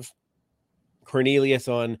have Cornelius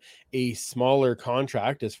on a smaller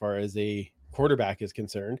contract as far as a quarterback is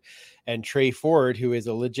concerned, and Trey Ford, who is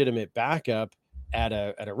a legitimate backup at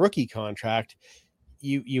a rookie contract,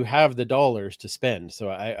 you have the dollars to spend. So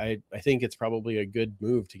I think it's probably a good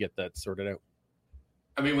move to get that sorted out.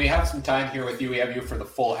 I mean, we have some time here with you. We have you for the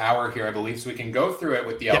full hour here, I believe, so we can go through it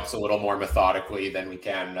with the Elks a little more methodically than we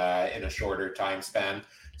can in a shorter time span.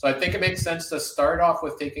 So I think it makes sense to start off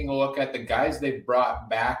with taking a look at the guys they've brought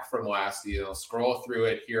back from last season. I'll scroll through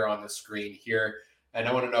it here on the screen here. And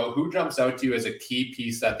I want to know who jumps out to you as a key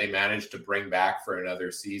piece that they managed to bring back for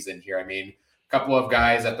another season here. I mean, a couple of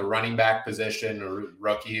guys at the running back position,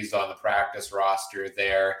 rookies on the practice roster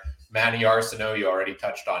there. Manny Arsenault, you already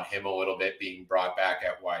touched on him a little bit, being brought back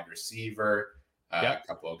at wide receiver. A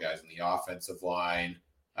couple of guys in the offensive line.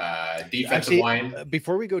 Defensive line.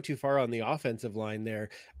 Before we go too far on the offensive line there,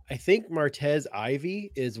 I think Martez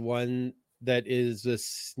Ivy is one that is a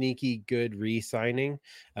sneaky good re-signing.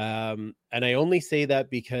 And I only say that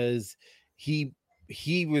because he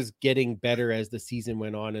was getting better as the season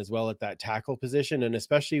went on as well at that tackle position. And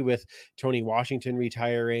especially with Tony Washington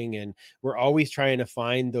retiring, and we're always trying to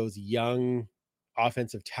find those young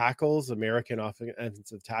offensive tackles, American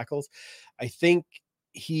offensive tackles. I think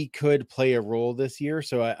he could play a role this year.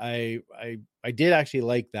 So I did actually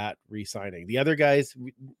like that re-signing. The other guys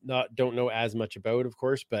don't know as much about, of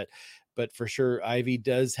course, but for sure, Ivy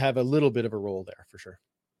does have a little bit of a role there for sure.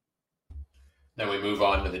 Then we move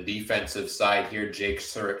on to the defensive side here. Jake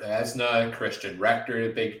Ceresna, Christian Rector,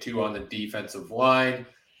 the big two on the defensive line.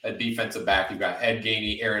 A defensive back, you've got Ed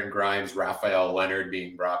Gainey, Aaron Grimes, Raphael Leonard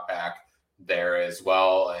being brought back there as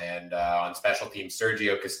well. And on special teams,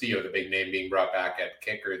 Sergio Castillo, the big name, being brought back at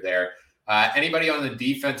kicker there. Anybody on the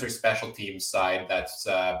defense or special teams side that's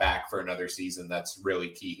back for another season that's really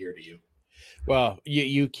key here to you? Well,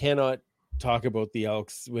 you cannot talk about the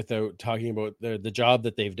Elks without talking about the job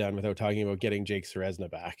that they've done without talking about getting Jake Ceresna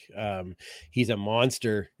back. He's a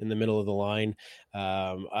monster in the middle of the line.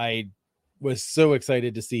 I was so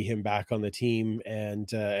excited to see him back on the team, and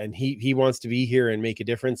he wants to be here and make a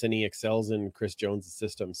difference, and he excels in Chris Jones'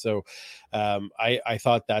 system. So I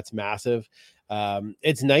thought that's massive.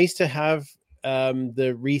 It's nice to have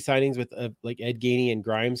the re-signings with like Ed Gainey and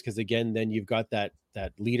Grimes, because again, then you've got that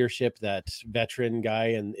leadership, that veteran guy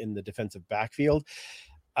in the defensive backfield.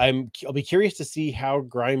 I'll be curious to see how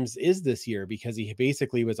Grimes is this year, because he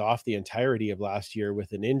basically was off the entirety of last year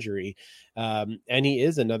with an injury, and he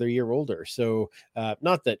is another year older. So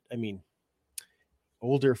not that, I mean,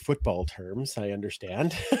 older football terms, I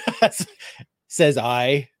understand, says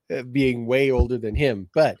I, being way older than him,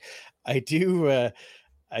 but I do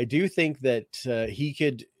think that he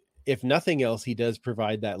could, if nothing else, he does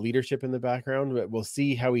provide that leadership in the background, but we'll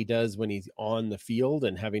see how he does when he's on the field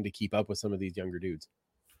and having to keep up with some of these younger dudes.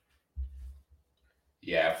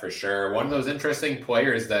 Yeah, for sure. One of those interesting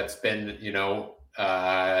players that's been,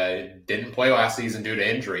 didn't play last season due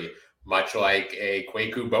to injury, much like a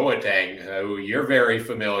Kwaku Boateng, who you're very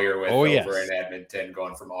familiar with Oh, over yes. in Edmonton,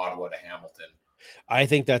 going from Ottawa to Hamilton. I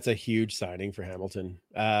think that's a huge signing for Hamilton.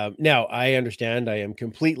 Now, I understand I am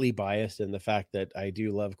completely biased in the fact that I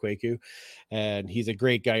do love Kwaku, and he's a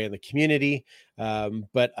great guy in the community.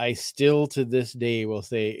 But I still, to this day, will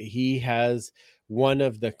say he has one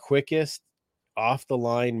of the quickest off the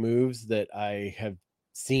line moves that I have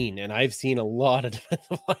seen, and I've seen a lot of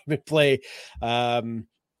defensive linemen play.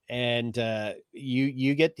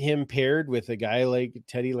 You get him paired with a guy like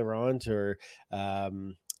Teddy Laurent or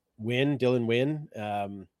Dylan Wynn.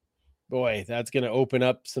 Boy, that's going to open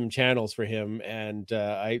up some channels for him, and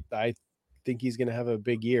I think he's going to have a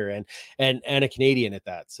big year, and a Canadian at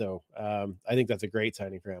that. So I think that's a great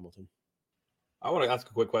signing for Hamilton. I want to ask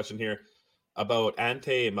a quick question here about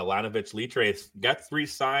Ante Milanovic-Litre. Gets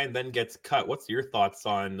re-signed, then gets cut. What's your thoughts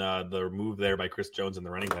on the move there by Chris Jones and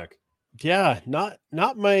the running back? Yeah, not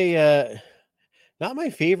my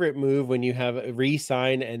favorite move when you have a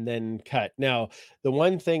re-sign and then cut. Now, the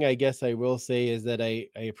one thing I guess I will say is that I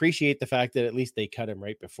appreciate the fact that at least they cut him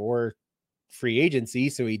right before free agency.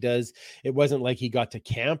 So it wasn't like he got to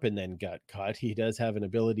camp and then got cut. He does have an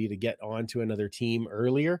ability to get onto another team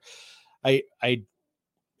earlier.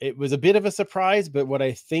 It was a bit of a surprise, but what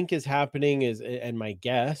I think is happening is, and my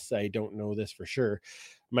guess, I don't know this for sure,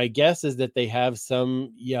 my guess is that they have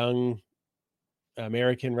some young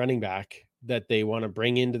American running back that they want to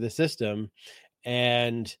bring into the system.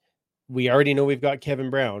 And we already know we've got Kevin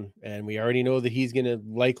Brown, and we already know that he's going to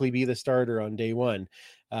likely be the starter on day one.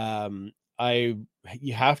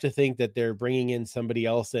 You have to think that they're bringing in somebody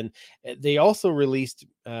else, and they also released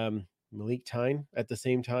Malik Tyne at the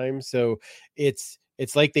same time. So it's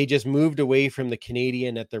like they just moved away from the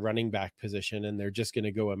Canadian at the running back position, and they're just going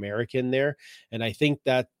to go American there. And I think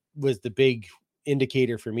that was the big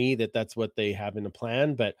indicator for me that that's what they have in the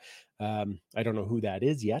plan, but I don't know who that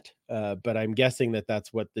is yet, but I'm guessing that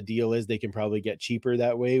that's what the deal is. They can probably get cheaper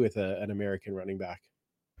that way with an American running back.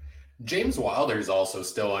 James Wilder is also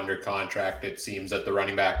still under contract, it seems, at the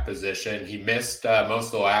running back position. He missed most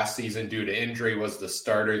of the last season due to injury, was the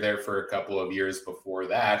starter there for a couple of years before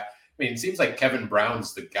that. I mean, it seems like Kevin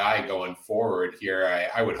Brown's the guy going forward here.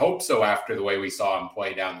 I would hope so after the way we saw him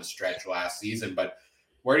play down the stretch last season, but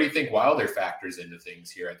where do you think Wilder factors into things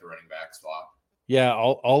here at the running back spot? Yeah,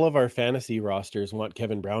 all of our fantasy rosters want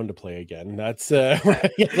Kevin Brown to play again. That's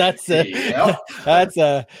that's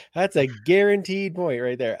a guaranteed point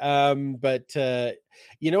right there.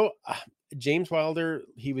 James Wilder,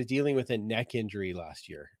 he was dealing with a neck injury last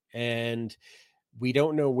year, and we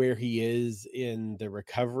don't know where he is in the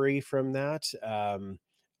recovery from that.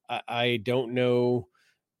 I don't know.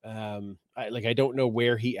 I don't know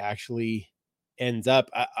where he actually ends up.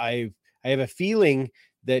 I have a feeling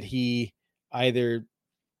that he either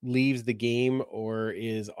leaves the game or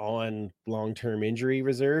is on long-term injury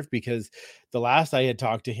reserve, because the last I had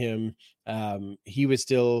talked to him,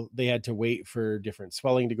 they had to wait for different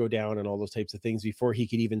swelling to go down and all those types of things before he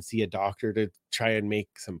could even see a doctor to try and make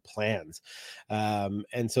some plans.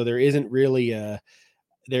 And so there isn't really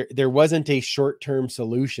there wasn't a short-term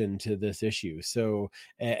solution to this issue. So,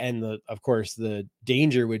 and of course the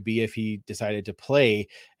danger would be if he decided to play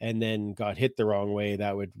and then got hit the wrong way,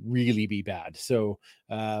 that would really be bad. So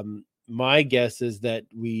my guess is that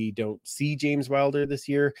we don't see James Wilder this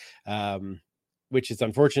year, which is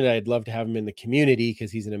unfortunate. I'd love to have him in the community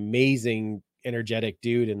because he's an amazing, energetic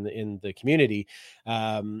dude in the community.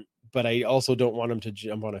 But I also don't want him to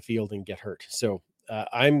jump on a field and get hurt. So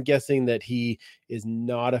I'm guessing that he is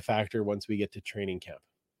not a factor once we get to training camp.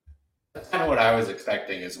 That's kind of what I was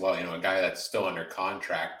expecting as well. A guy that's still under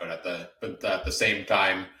contract, but at the same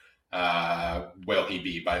time, will he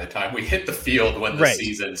be by the time we hit the field when the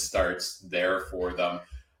season starts there for them?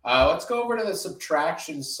 Let's go over to the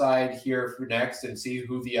subtraction side here for next and see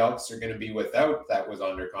who the Elks are going to be without that was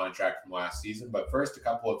under contract from last season. But first, a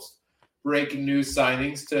couple of breaking news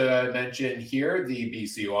signings to mention here. The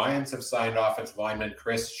BC Lions have signed offensive lineman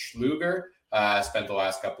Chris Schluger, spent the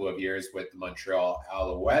last couple of years with the Montreal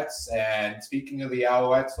Alouettes. And speaking of the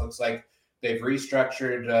Alouettes, looks like they've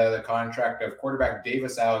restructured the contract of quarterback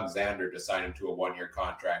Davis Alexander to sign him to a one-year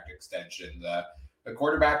contract extension. The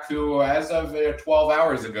quarterback who, as of 12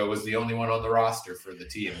 hours ago, was the only one on the roster for the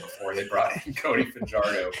team before they brought in Cody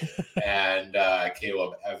Fajardo and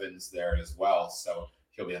Caleb Evans there as well. So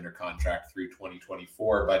he'll be under contract through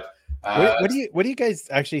 2024. But what do you guys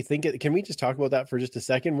actually think? Can we just talk about that for just a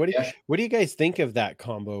second? What do you guys think of that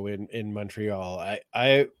combo in Montreal?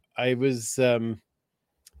 I was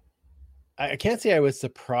I can't say I was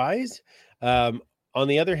surprised. On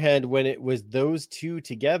the other hand, when it was those two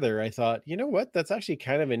together, I thought, you know what, that's actually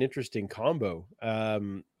kind of an interesting combo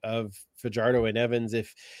of Fajardo and Evans.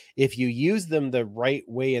 If you use them the right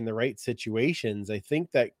way in the right situations, I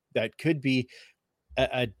think that could be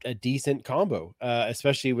a decent combo,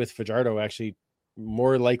 especially with Fajardo actually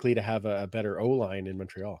more likely to have a better O-line in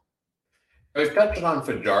Montreal. I was touching on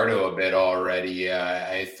Fajardo a bit already,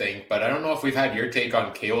 I think, but I don't know if we've had your take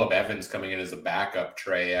on Caleb Evans coming in as a backup,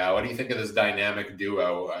 Trey. What do you think of this dynamic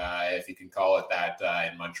duo, if you can call it that,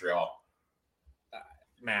 in Montreal?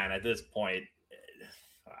 Man, at this point,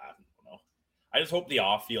 I don't know. I just hope the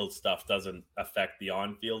off-field stuff doesn't affect the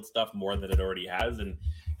on-field stuff more than it already has. And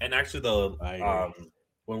actually,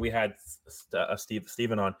 when we had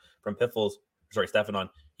Stephen on from Piffles, Stefan on,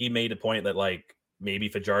 he made a point that like, maybe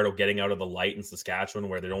Fajardo getting out of the light in Saskatchewan,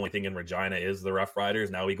 where the only thing in Regina is the Rough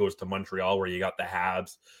Riders. Now he goes to Montreal, where you got the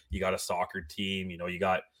Habs, you got a soccer team, you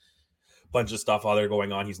got a bunch of stuff other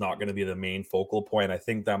going on. He's not going to be the main focal point. I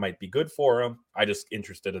think that might be good for him. I just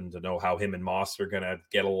interested in to know how him and Moss are going to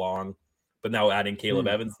get along. But now adding Caleb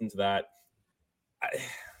Evans into that,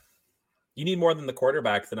 you need more than the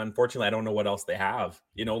quarterbacks, and unfortunately, I don't know what else they have.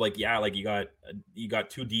 You got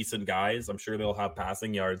two decent guys. I'm sure they'll have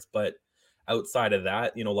passing yards, but outside of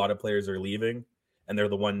that, a lot of players are leaving, and they're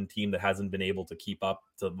the one team that hasn't been able to keep up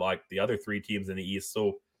to like the other three teams in the East.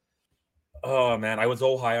 So, oh man, I was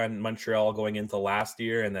so high on Montreal going into last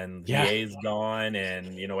year, and then VA's gone,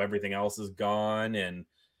 and everything else is gone, and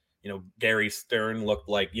Gary Stern looked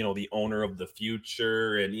like the owner of the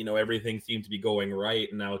future, and everything seemed to be going right.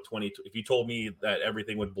 And now if you told me that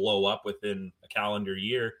everything would blow up within a calendar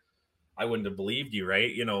year, I wouldn't have believed you,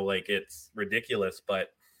 right? Like it's ridiculous, but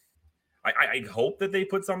I hope that they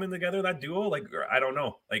put something together, that duo. Like, I don't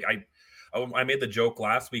know. Like I made the joke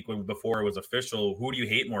last week before it was official. Who do you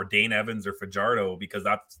hate more, Dane Evans or Fajardo? Because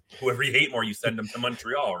that's whoever you hate more, you send them to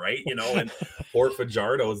Montreal, right? And poor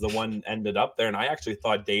Fajardo is the one ended up there. And I actually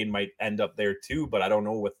thought Dane might end up there too, but I don't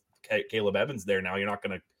know with Caleb Evans there now. You're not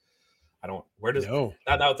going to, where does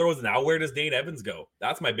where does Dane Evans go?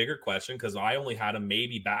 That's my bigger question, because I only had him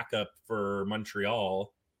maybe backup for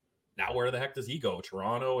Montreal. Now, where the heck does he go?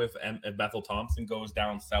 Toronto, if Bethel Thompson goes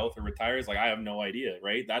down south or retires? Like, I have no idea,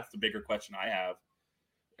 right? That's the bigger question I have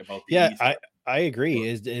about the East. I agree.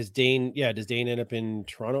 Is Dane? Yeah, does Dane end up in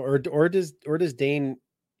Toronto, or does Dane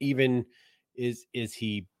even is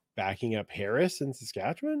he backing up Harris in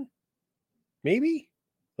Saskatchewan? Maybe.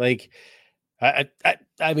 Like,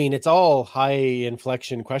 I mean, it's all high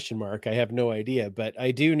inflection question mark. I have no idea, but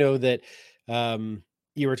I do know that.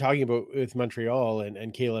 You were talking about with Montreal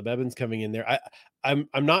and Caleb Evans coming in there. I'm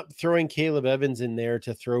not throwing Caleb Evans in there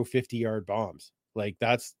to throw 50-yard bombs. Like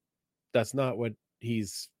that's not what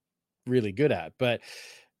he's really good at. But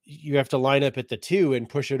you have to line up at the 2 and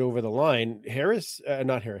push it over the line.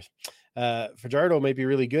 Fajardo might be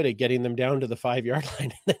really good at getting them down to the 5-yard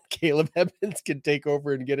line, and then Caleb Evans can take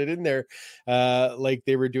over and get it in there, like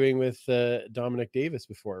they were doing with Dominic Davis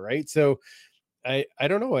before, right? So. I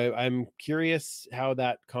don't know. I'm curious how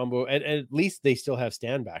that combo, and at least they still have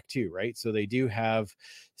stand back too, right? So they do have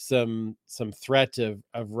some threat of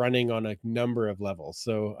running on a number of levels.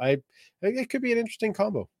 So it could be an interesting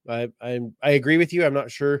combo. I agree with you. I'm not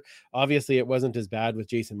sure. Obviously, it wasn't as bad with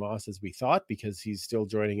Jason Moss as we thought, because he's still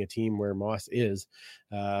joining a team where Moss is.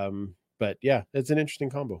 But yeah, it's an interesting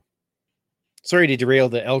combo. Sorry to derail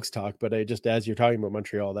the Elks talk, but as you're talking about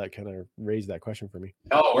Montreal, that kind of raised that question for me.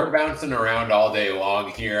 No, we're bouncing around all day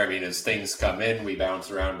long here. I mean, as things come in, we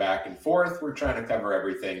bounce around back and forth. We're trying to cover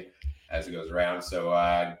everything as it goes around. So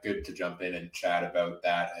good to jump in and chat about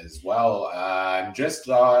that as well.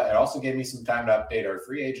 It also gave me some time to update our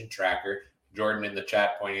free agent tracker. Jordan in the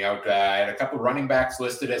chat pointing out I had a couple running backs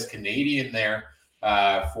listed as Canadian there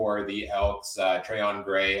for the Elks, Trayon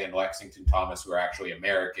Gray and Lexington Thomas, who are actually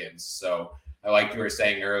Americans. So like you were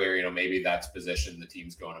saying earlier, maybe that's position the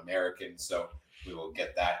team's going American. So we will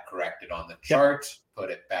get that corrected on the chart,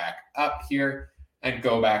 put it back up here, and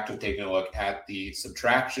go back to taking a look at the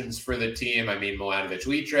subtractions for the team. I mean, Milanovic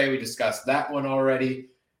Litre, we discussed that one already.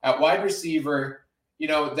 At wide receiver,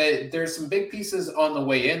 there's some big pieces on the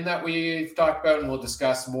way in that we've talked about, and we'll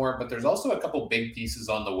discuss more, but there's also a couple big pieces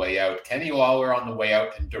on the way out. Kenny Lawler on the way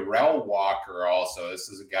out, and Darrell Walker also. This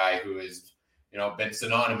is a guy who is been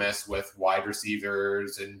synonymous with wide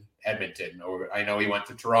receivers in Edmonton. I know he went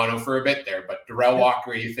to Toronto for a bit there, but Darrell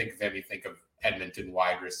Walker, you think of him, you think of Edmonton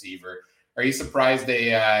wide receiver. Are you surprised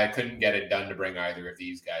they couldn't get it done to bring either of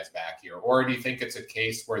these guys back here? Or do you think it's a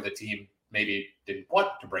case where the team maybe didn't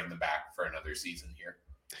want to bring them back for another season here?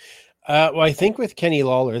 Well, I think with Kenny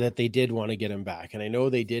Lawler that they did want to get him back, and I know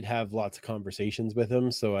they did have lots of conversations with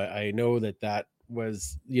him. So I know that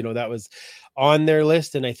was, that was on their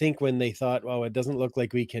list. And I think when they thought, well, it doesn't look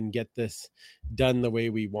like we can get this done the way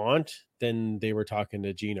we want, then they were talking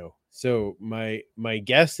to Gino. So my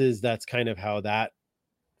guess is that's kind of how that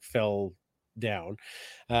fell down.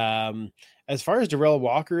 As far as Darrell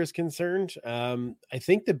Walker is concerned, I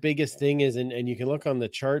think the biggest thing is, and you can look on the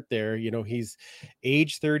chart there, he's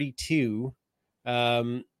age 32.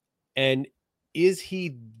 And is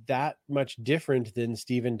he that much different than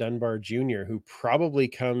Stephen Dunbar Jr., who probably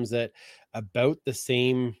comes at about the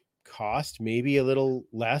same cost, maybe a little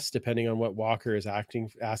less, depending on what Walker is asking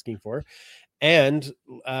for, and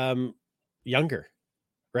younger,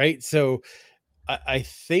 right? So I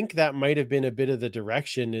think that might have been a bit of the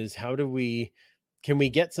direction, is can we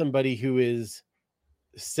get somebody who is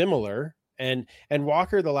similar? And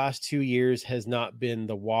Walker the last 2 years has not been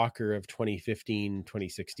the Walker of 2015,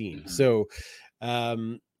 2016. Mm-hmm. So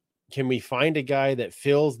can we find a guy that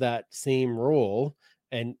fills that same role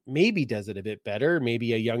and maybe does it a bit better?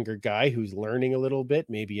 Maybe a younger guy who's learning a little bit,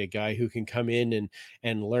 maybe a guy who can come in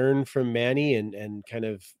and learn from Manny and kind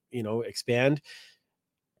of, expand.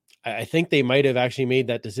 I think they might have actually made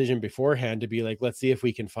that decision beforehand to be like, let's see if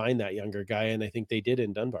we can find that younger guy. And I think they did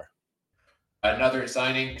in Dunbar. Another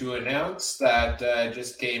signing to announce that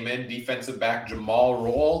just came in, defensive back Jamal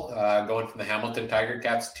Roll, going from the Hamilton Tiger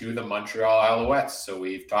Cats to the Montreal Alouettes. So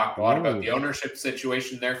we've talked a lot about the ownership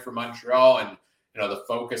situation there for Montreal and, the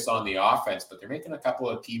focus on the offense, but they're making a couple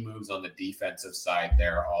of key moves on the defensive side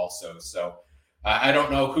there also. So I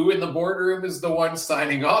don't know who in the boardroom is the one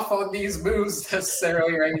signing off on these moves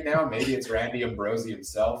necessarily right now. Maybe it's Randy Ambrosi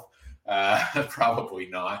himself. Probably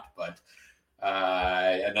not, but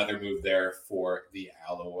another move there for the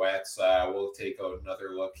Alouettes. We'll take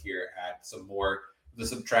another look here at some more of the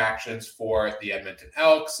subtractions for the Edmonton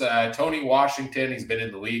Elks. Tony Washington, he's been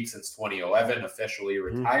in the league since 2011, officially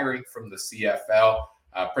retiring from the CFL.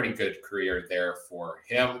 Pretty good career there for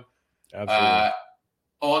him. Absolutely.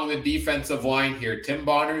 On the defensive line here, Tim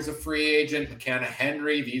Bonner's a free agent. McKenna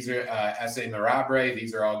Henry, these are S.A. Mirabre.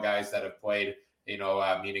 These are all guys that have played,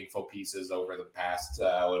 meaningful pieces over the past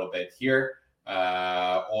little bit here.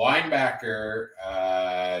 Linebacker,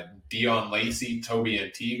 Dion Lacey, Toby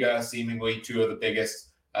Antigua, seemingly two of the biggest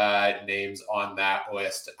names on that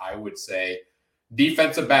list, I would say.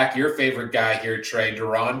 Defensive back, your favorite guy here, Trey,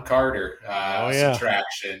 Deron Carter,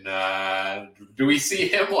 subtraction. Do we see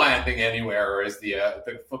him landing anywhere, or is the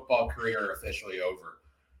football career officially over?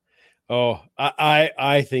 Oh,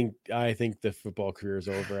 I think the football career is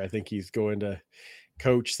over. I think he's going to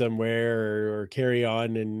coach somewhere or carry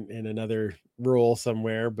on in another role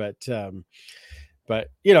somewhere. But he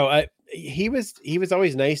was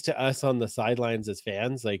always nice to us on the sidelines as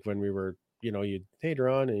fans, like when we were, you'd hey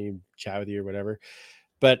Deron and he'd chat with you or whatever.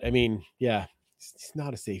 But I mean, yeah, he's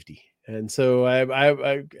not a safety. And so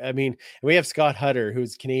I mean, we have Scott Hutter,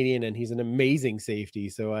 who's Canadian, and he's an amazing safety.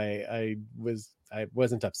 So I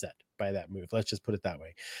wasn't upset by that move. Let's just put it that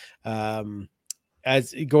way.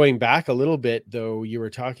 As going back a little bit though, you were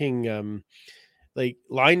talking like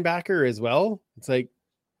linebacker as well. It's like,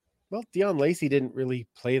 well, Dion Lacey didn't really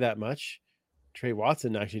play that much. Trey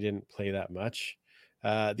Watson actually didn't play that much.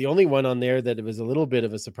 The only one on there that was a little bit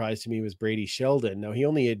of a surprise to me was Brady Sheldon. Now, he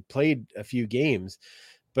only had played a few games,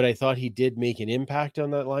 but I thought he did make an impact on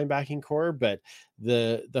that linebacking core. But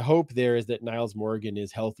the hope there is that Niles Morgan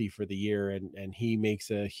is healthy for the year, and he makes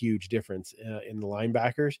a huge difference in the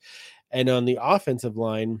linebackers. And on the offensive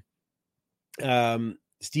line,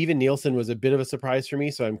 Steven Nielsen was a bit of a surprise for me.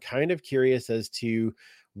 So I'm kind of curious as to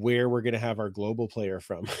where we're going to have our global player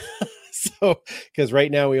from. So, because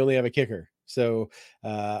right now we only have a kicker. So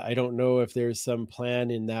I don't know if there's some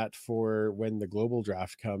plan in that for when the global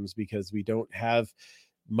draft comes, because we don't have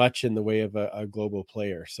much in the way of a global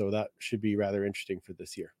player. So that should be rather interesting for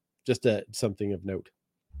this year. Just something of note.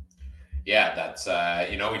 Yeah, that's,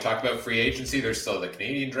 we talked about free agency. There's still the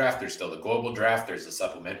Canadian draft. There's still the global draft. There's the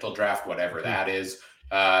supplemental draft, whatever that is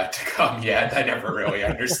to come yet. I never really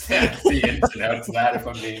understand the ins and outs of that, if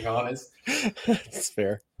I'm being honest. That's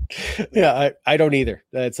fair. Yeah, I don't either.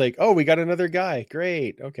 It's like, oh, we got another guy.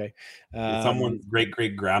 Great. Okay. Someone's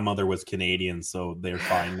great grandmother was Canadian, so they're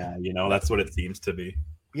fine now. That's what it seems to be.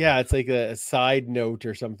 Yeah, it's like a side note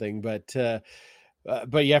or something, but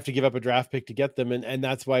you have to give up a draft pick to get them, and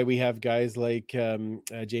that's why we have guys like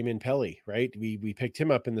Jamin Pelly, right? We picked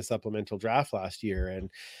him up in the supplemental draft last year, and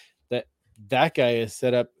that guy is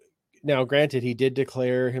set up now granted, he did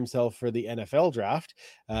declare himself for the NFL draft,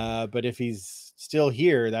 but if he's still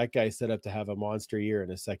here, that guy's set up to have a monster year in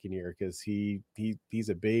his second year, because he's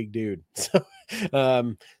a big dude. So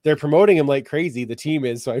they're promoting him like crazy, the team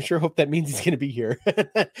is, so I sure hope that means he's going to be here.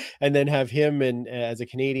 And then have him and as a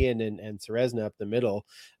Canadian and Ceresna up the middle,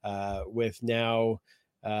 with now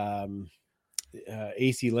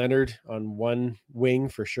AC Leonard on one wing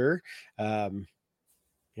for sure. Yeah,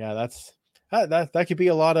 that could be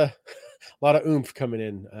a lot of oomph coming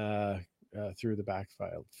in through the back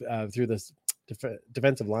file, through this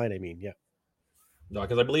defensive line. I mean, yeah. No,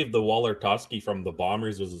 because I believe the Waller Toski from the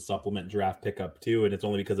Bombers was a supplement draft pickup too, and it's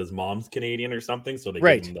only because his mom's Canadian or something, so they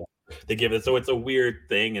give it. So it's a weird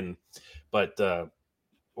thing, but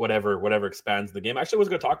whatever expands the game. Actually, I was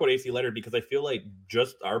going to talk about AC Leonard because I feel like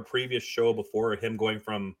just our previous show before him going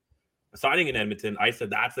from signing in Edmonton, I said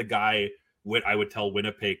that's a guy I would tell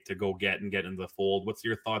Winnipeg to go get in the fold. What's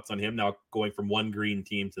your thoughts on him now going from one green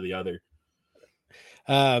team to the other?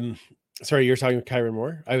 Sorry, you're talking with Kyron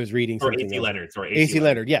Moore? I was reading something. AC Leonard. Sorry, AC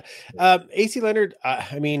Leonard. Yeah. AC Leonard,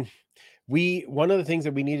 I mean, one of the things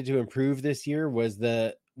that we needed to improve this year was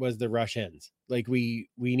the rush ends. Like we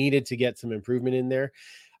needed to get some improvement in there.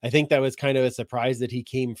 I think that was kind of a surprise that he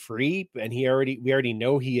came free, and we already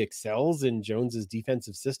know he excels in Jones's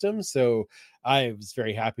defensive system. So I was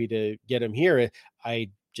very happy to get him here. I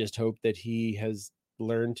just hope that he has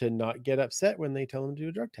learned to not get upset when they tell him to do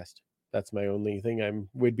a drug test. That's my only thing I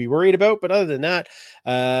would be worried about. But other than that,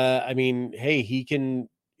 I mean, hey, he can,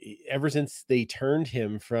 ever since they turned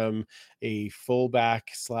him from a fullback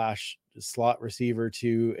 / slot receiver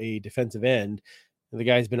to a defensive end, the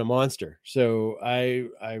guy's been a monster. So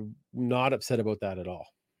I'm not upset about that at all.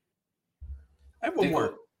 I have one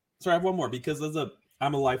more. Sorry, I have one more because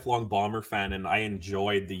I'm a lifelong Bomber fan, and I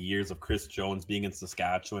enjoyed the years of Chris Jones being in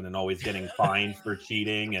Saskatchewan and always getting fined for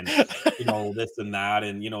cheating and this and that,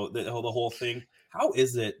 and the whole thing. How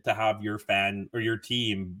is it to have your fan or your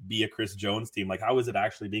team be a Chris Jones team? Like, how is it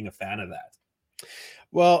actually being a fan of that?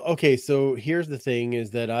 Well, okay, so here's the thing: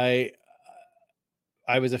 is that I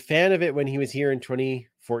was a fan of it when he was here in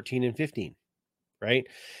 2014 and 15, right?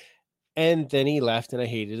 And then he left, and I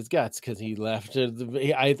hated his guts because he left.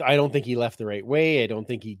 I don't think he left the right way. I don't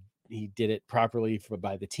think he did it properly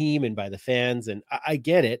by the team and by the fans. And I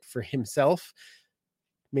get it, for himself,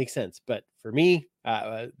 makes sense. But for me,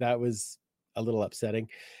 that was a little upsetting.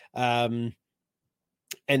 And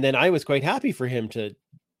then I was quite happy for him to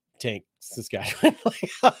tank Saskatchewan.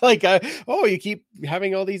 You keep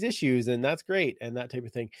having all these issues, and that's great, and that type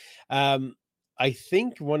of thing. I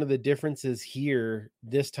think one of the differences here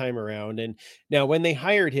this time around, and now when they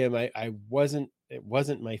hired him, it wasn't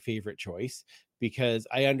my favorite choice, because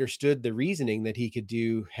I understood the reasoning that he could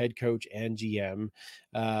do head coach and GM.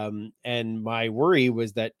 And my worry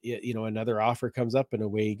was that, another offer comes up and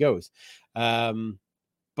away he goes.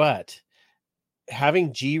 But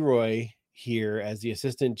having G-Roy here as the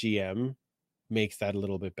assistant GM makes that a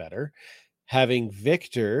little bit better. Having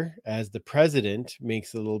Victor as the president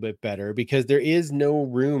makes it a little bit better, because there is no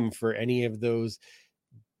room for any of those.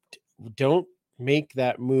 Don't make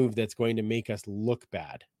that move that's going to make us look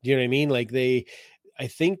bad. Do you know what I mean? I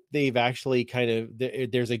think they've actually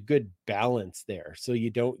there's a good balance there, so you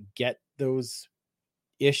don't get those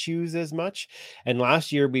issues as much. And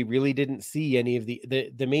last year we really didn't see any of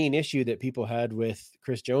the main issue that people had with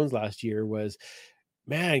Chris Jones last year was,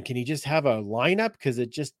 man, can he just have a lineup? Because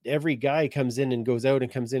it just, every guy comes in and goes out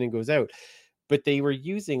and comes in and goes out. But they were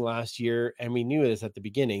using last year, and we knew this at the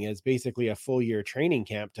beginning, as basically a full year training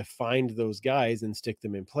camp to find those guys and stick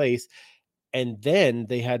them in place. And then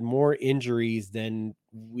they had more injuries than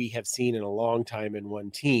we have seen in a long time in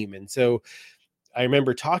one team. And so I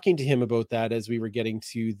remember talking to him about that as we were getting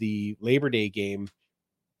to the Labor Day game.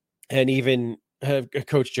 And even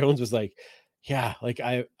Coach Jones was like, yeah,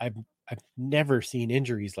 I've never seen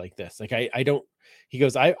injuries like this. I don't, he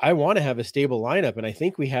goes, I want to have a stable lineup, and I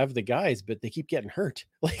think we have the guys, but they keep getting hurt.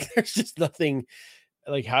 There's just nothing,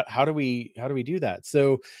 how do we do that?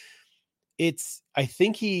 So I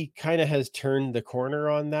think he kind of has turned the corner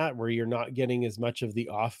on that, where you're not getting as much of the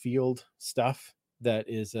off-field stuff that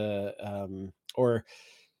is or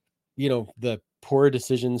the poor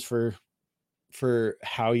decisions for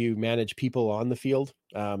how you manage people on the field.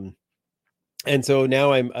 And so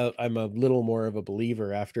now I'm a little more of a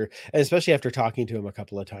believer especially after talking to him a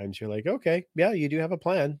couple of times. You're like, okay, yeah, you do have a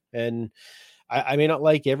plan. And I may not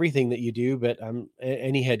like everything that you do, but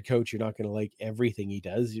any head coach, you're not going to like everything he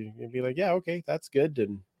does. You're going to be like, yeah, okay, that's good.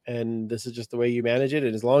 And this is just the way you manage it.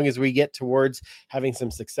 And as long as we get towards having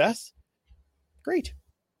some success, great.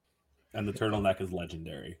 And the turtleneck is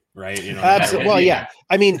legendary, right? You know, Absolutely. Well, yeah.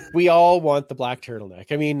 I mean, we all want the black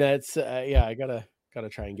turtleneck. I mean, that's I gotta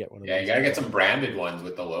try and get one of those. Yeah, you gotta get some branded ones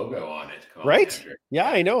with the logo on it. Come on, right? Andrew. Yeah,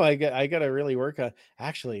 I know. I gotta really work on.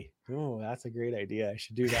 Actually, oh, that's a great idea. I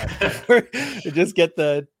should do that. Just get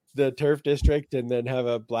the turf district and then have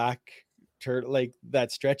a black like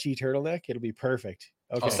that stretchy turtleneck. It'll be perfect.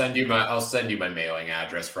 Okay. I'll send you my mailing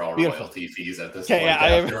address for all Beautiful. royalty fees at this Okay, point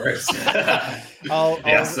afterwards. I'll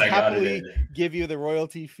Yes, I got happily it. give you the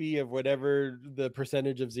royalty fee of whatever the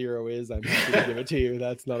percentage of 0 is. I'm happy to give it to you.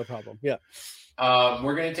 That's not a problem. Yeah.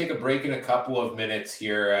 We're going to take a break in a couple of minutes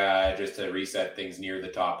here just to reset things near the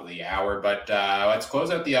top of the hour. But let's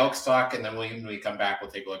close out the Elks talk, and then when we come back,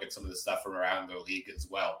 we'll take a look at some of the stuff from around the league as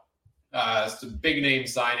well. Some big name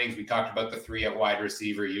signings. We talked about the 3 at wide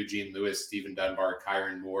receiver, Eugene Lewis, Stephen Dunbar,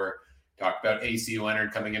 Kyron Moore. Talked about AC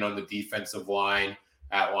Leonard coming in on the defensive line.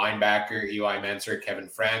 At linebacker, Eli Menser, Kevin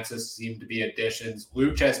Francis seemed to be additions.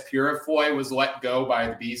 Luches Purifoy was let go by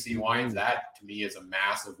the BC Lions. That, to me, is a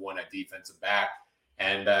massive one at defensive back.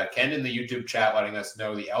 And Ken in the YouTube chat letting us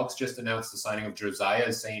know the Elks just announced the signing of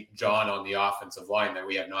Josiah St. John on the offensive line that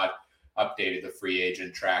we have not updated the free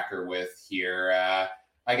agent tracker with here.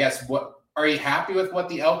 I guess, what are you happy with what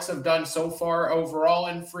the Elks have done so far overall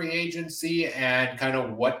in free agency, and kind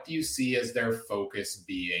of what do you see as their focus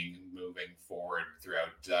being moving forward throughout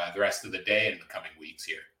the rest of the day and the coming weeks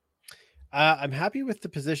here? I'm happy with the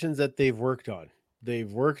positions that they've worked on.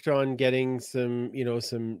 They've worked on getting some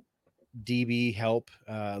DB help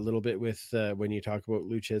a little bit with when you talk about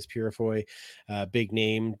Luches Purifoy, big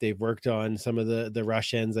name. They've worked on some of the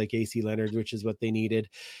rush ends like AC Leonard, which is what they needed.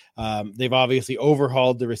 They've obviously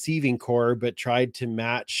overhauled the receiving core, but tried to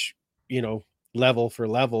match, level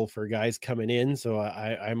for guys coming in. So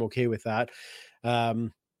I'm okay with that.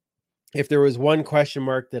 If there was one question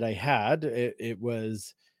mark that I had, it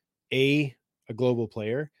was a global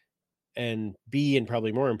player, and B, and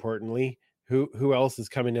probably more importantly, who else is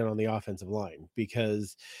coming in on the offensive line,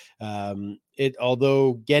 because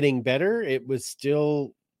although getting better, it was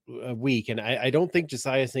still weak. And I don't think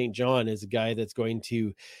Josiah St. John is a guy that's going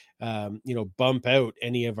to, bump out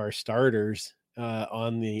any of our starters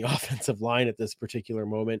on the offensive line at this particular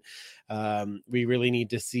moment. We really need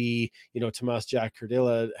to see, Tomas Jack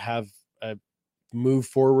Cardilla have a move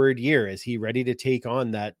forward year. Is he ready to take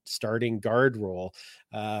on that starting guard role?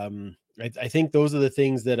 I think those are the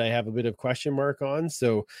things that I have a bit of question mark on.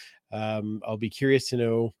 So I'll be curious to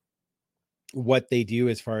know what they do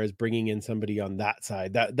as far as bringing in somebody on that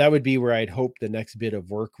side. That would be where I'd hope the next bit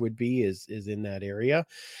of work would be is in that area.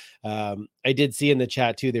 I did see in the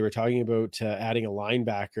chat too, they were talking about adding a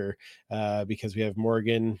linebacker because we have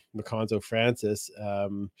Morgan, McConzo, Francis.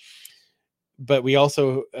 But we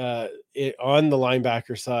also on the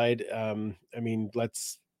linebacker side,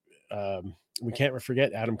 we can't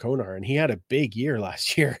forget Adam Konar, and he had a big year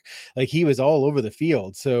last year. Like, he was all over the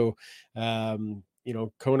field. So,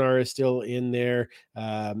 Konar is still in there.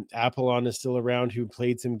 Apollon is still around, who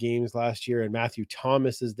played some games last year, and Matthew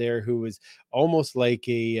Thomas is there, who was almost like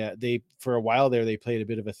for a while there, they played a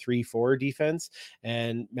bit of a 3-4 defense,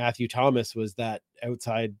 and Matthew Thomas was that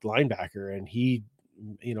outside linebacker, and he,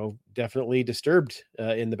 definitely disturbed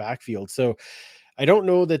in the backfield. So I don't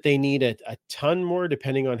know that they need a ton more,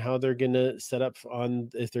 depending on how they're going to set up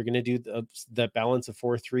if they're going to do that balance of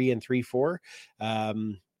 4-3 and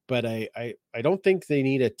 3-4. But I don't think they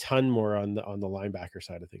need a ton more on the linebacker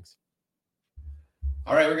side of things.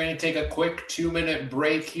 All right, we're going to take a quick 2-minute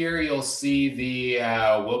break here. You'll see the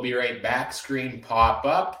 "We'll be right back" screen pop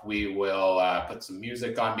up. We will put some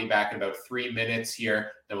music on, be back in about 3 minutes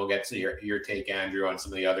here. Then we'll get to your take, Andrew, on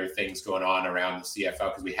some of the other things going on around the CFL,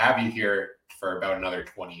 because we have you here for about another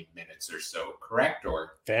 20 minutes or so, correct?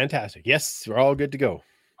 Or fantastic. Yes, we're all good to go.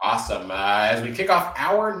 Awesome. As we kick off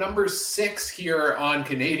hour number 6 here on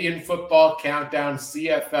Canadian Football Countdown,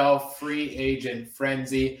 CFL Free Agent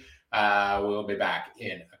Frenzy. We'll be back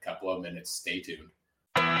in a couple of minutes. Stay tuned.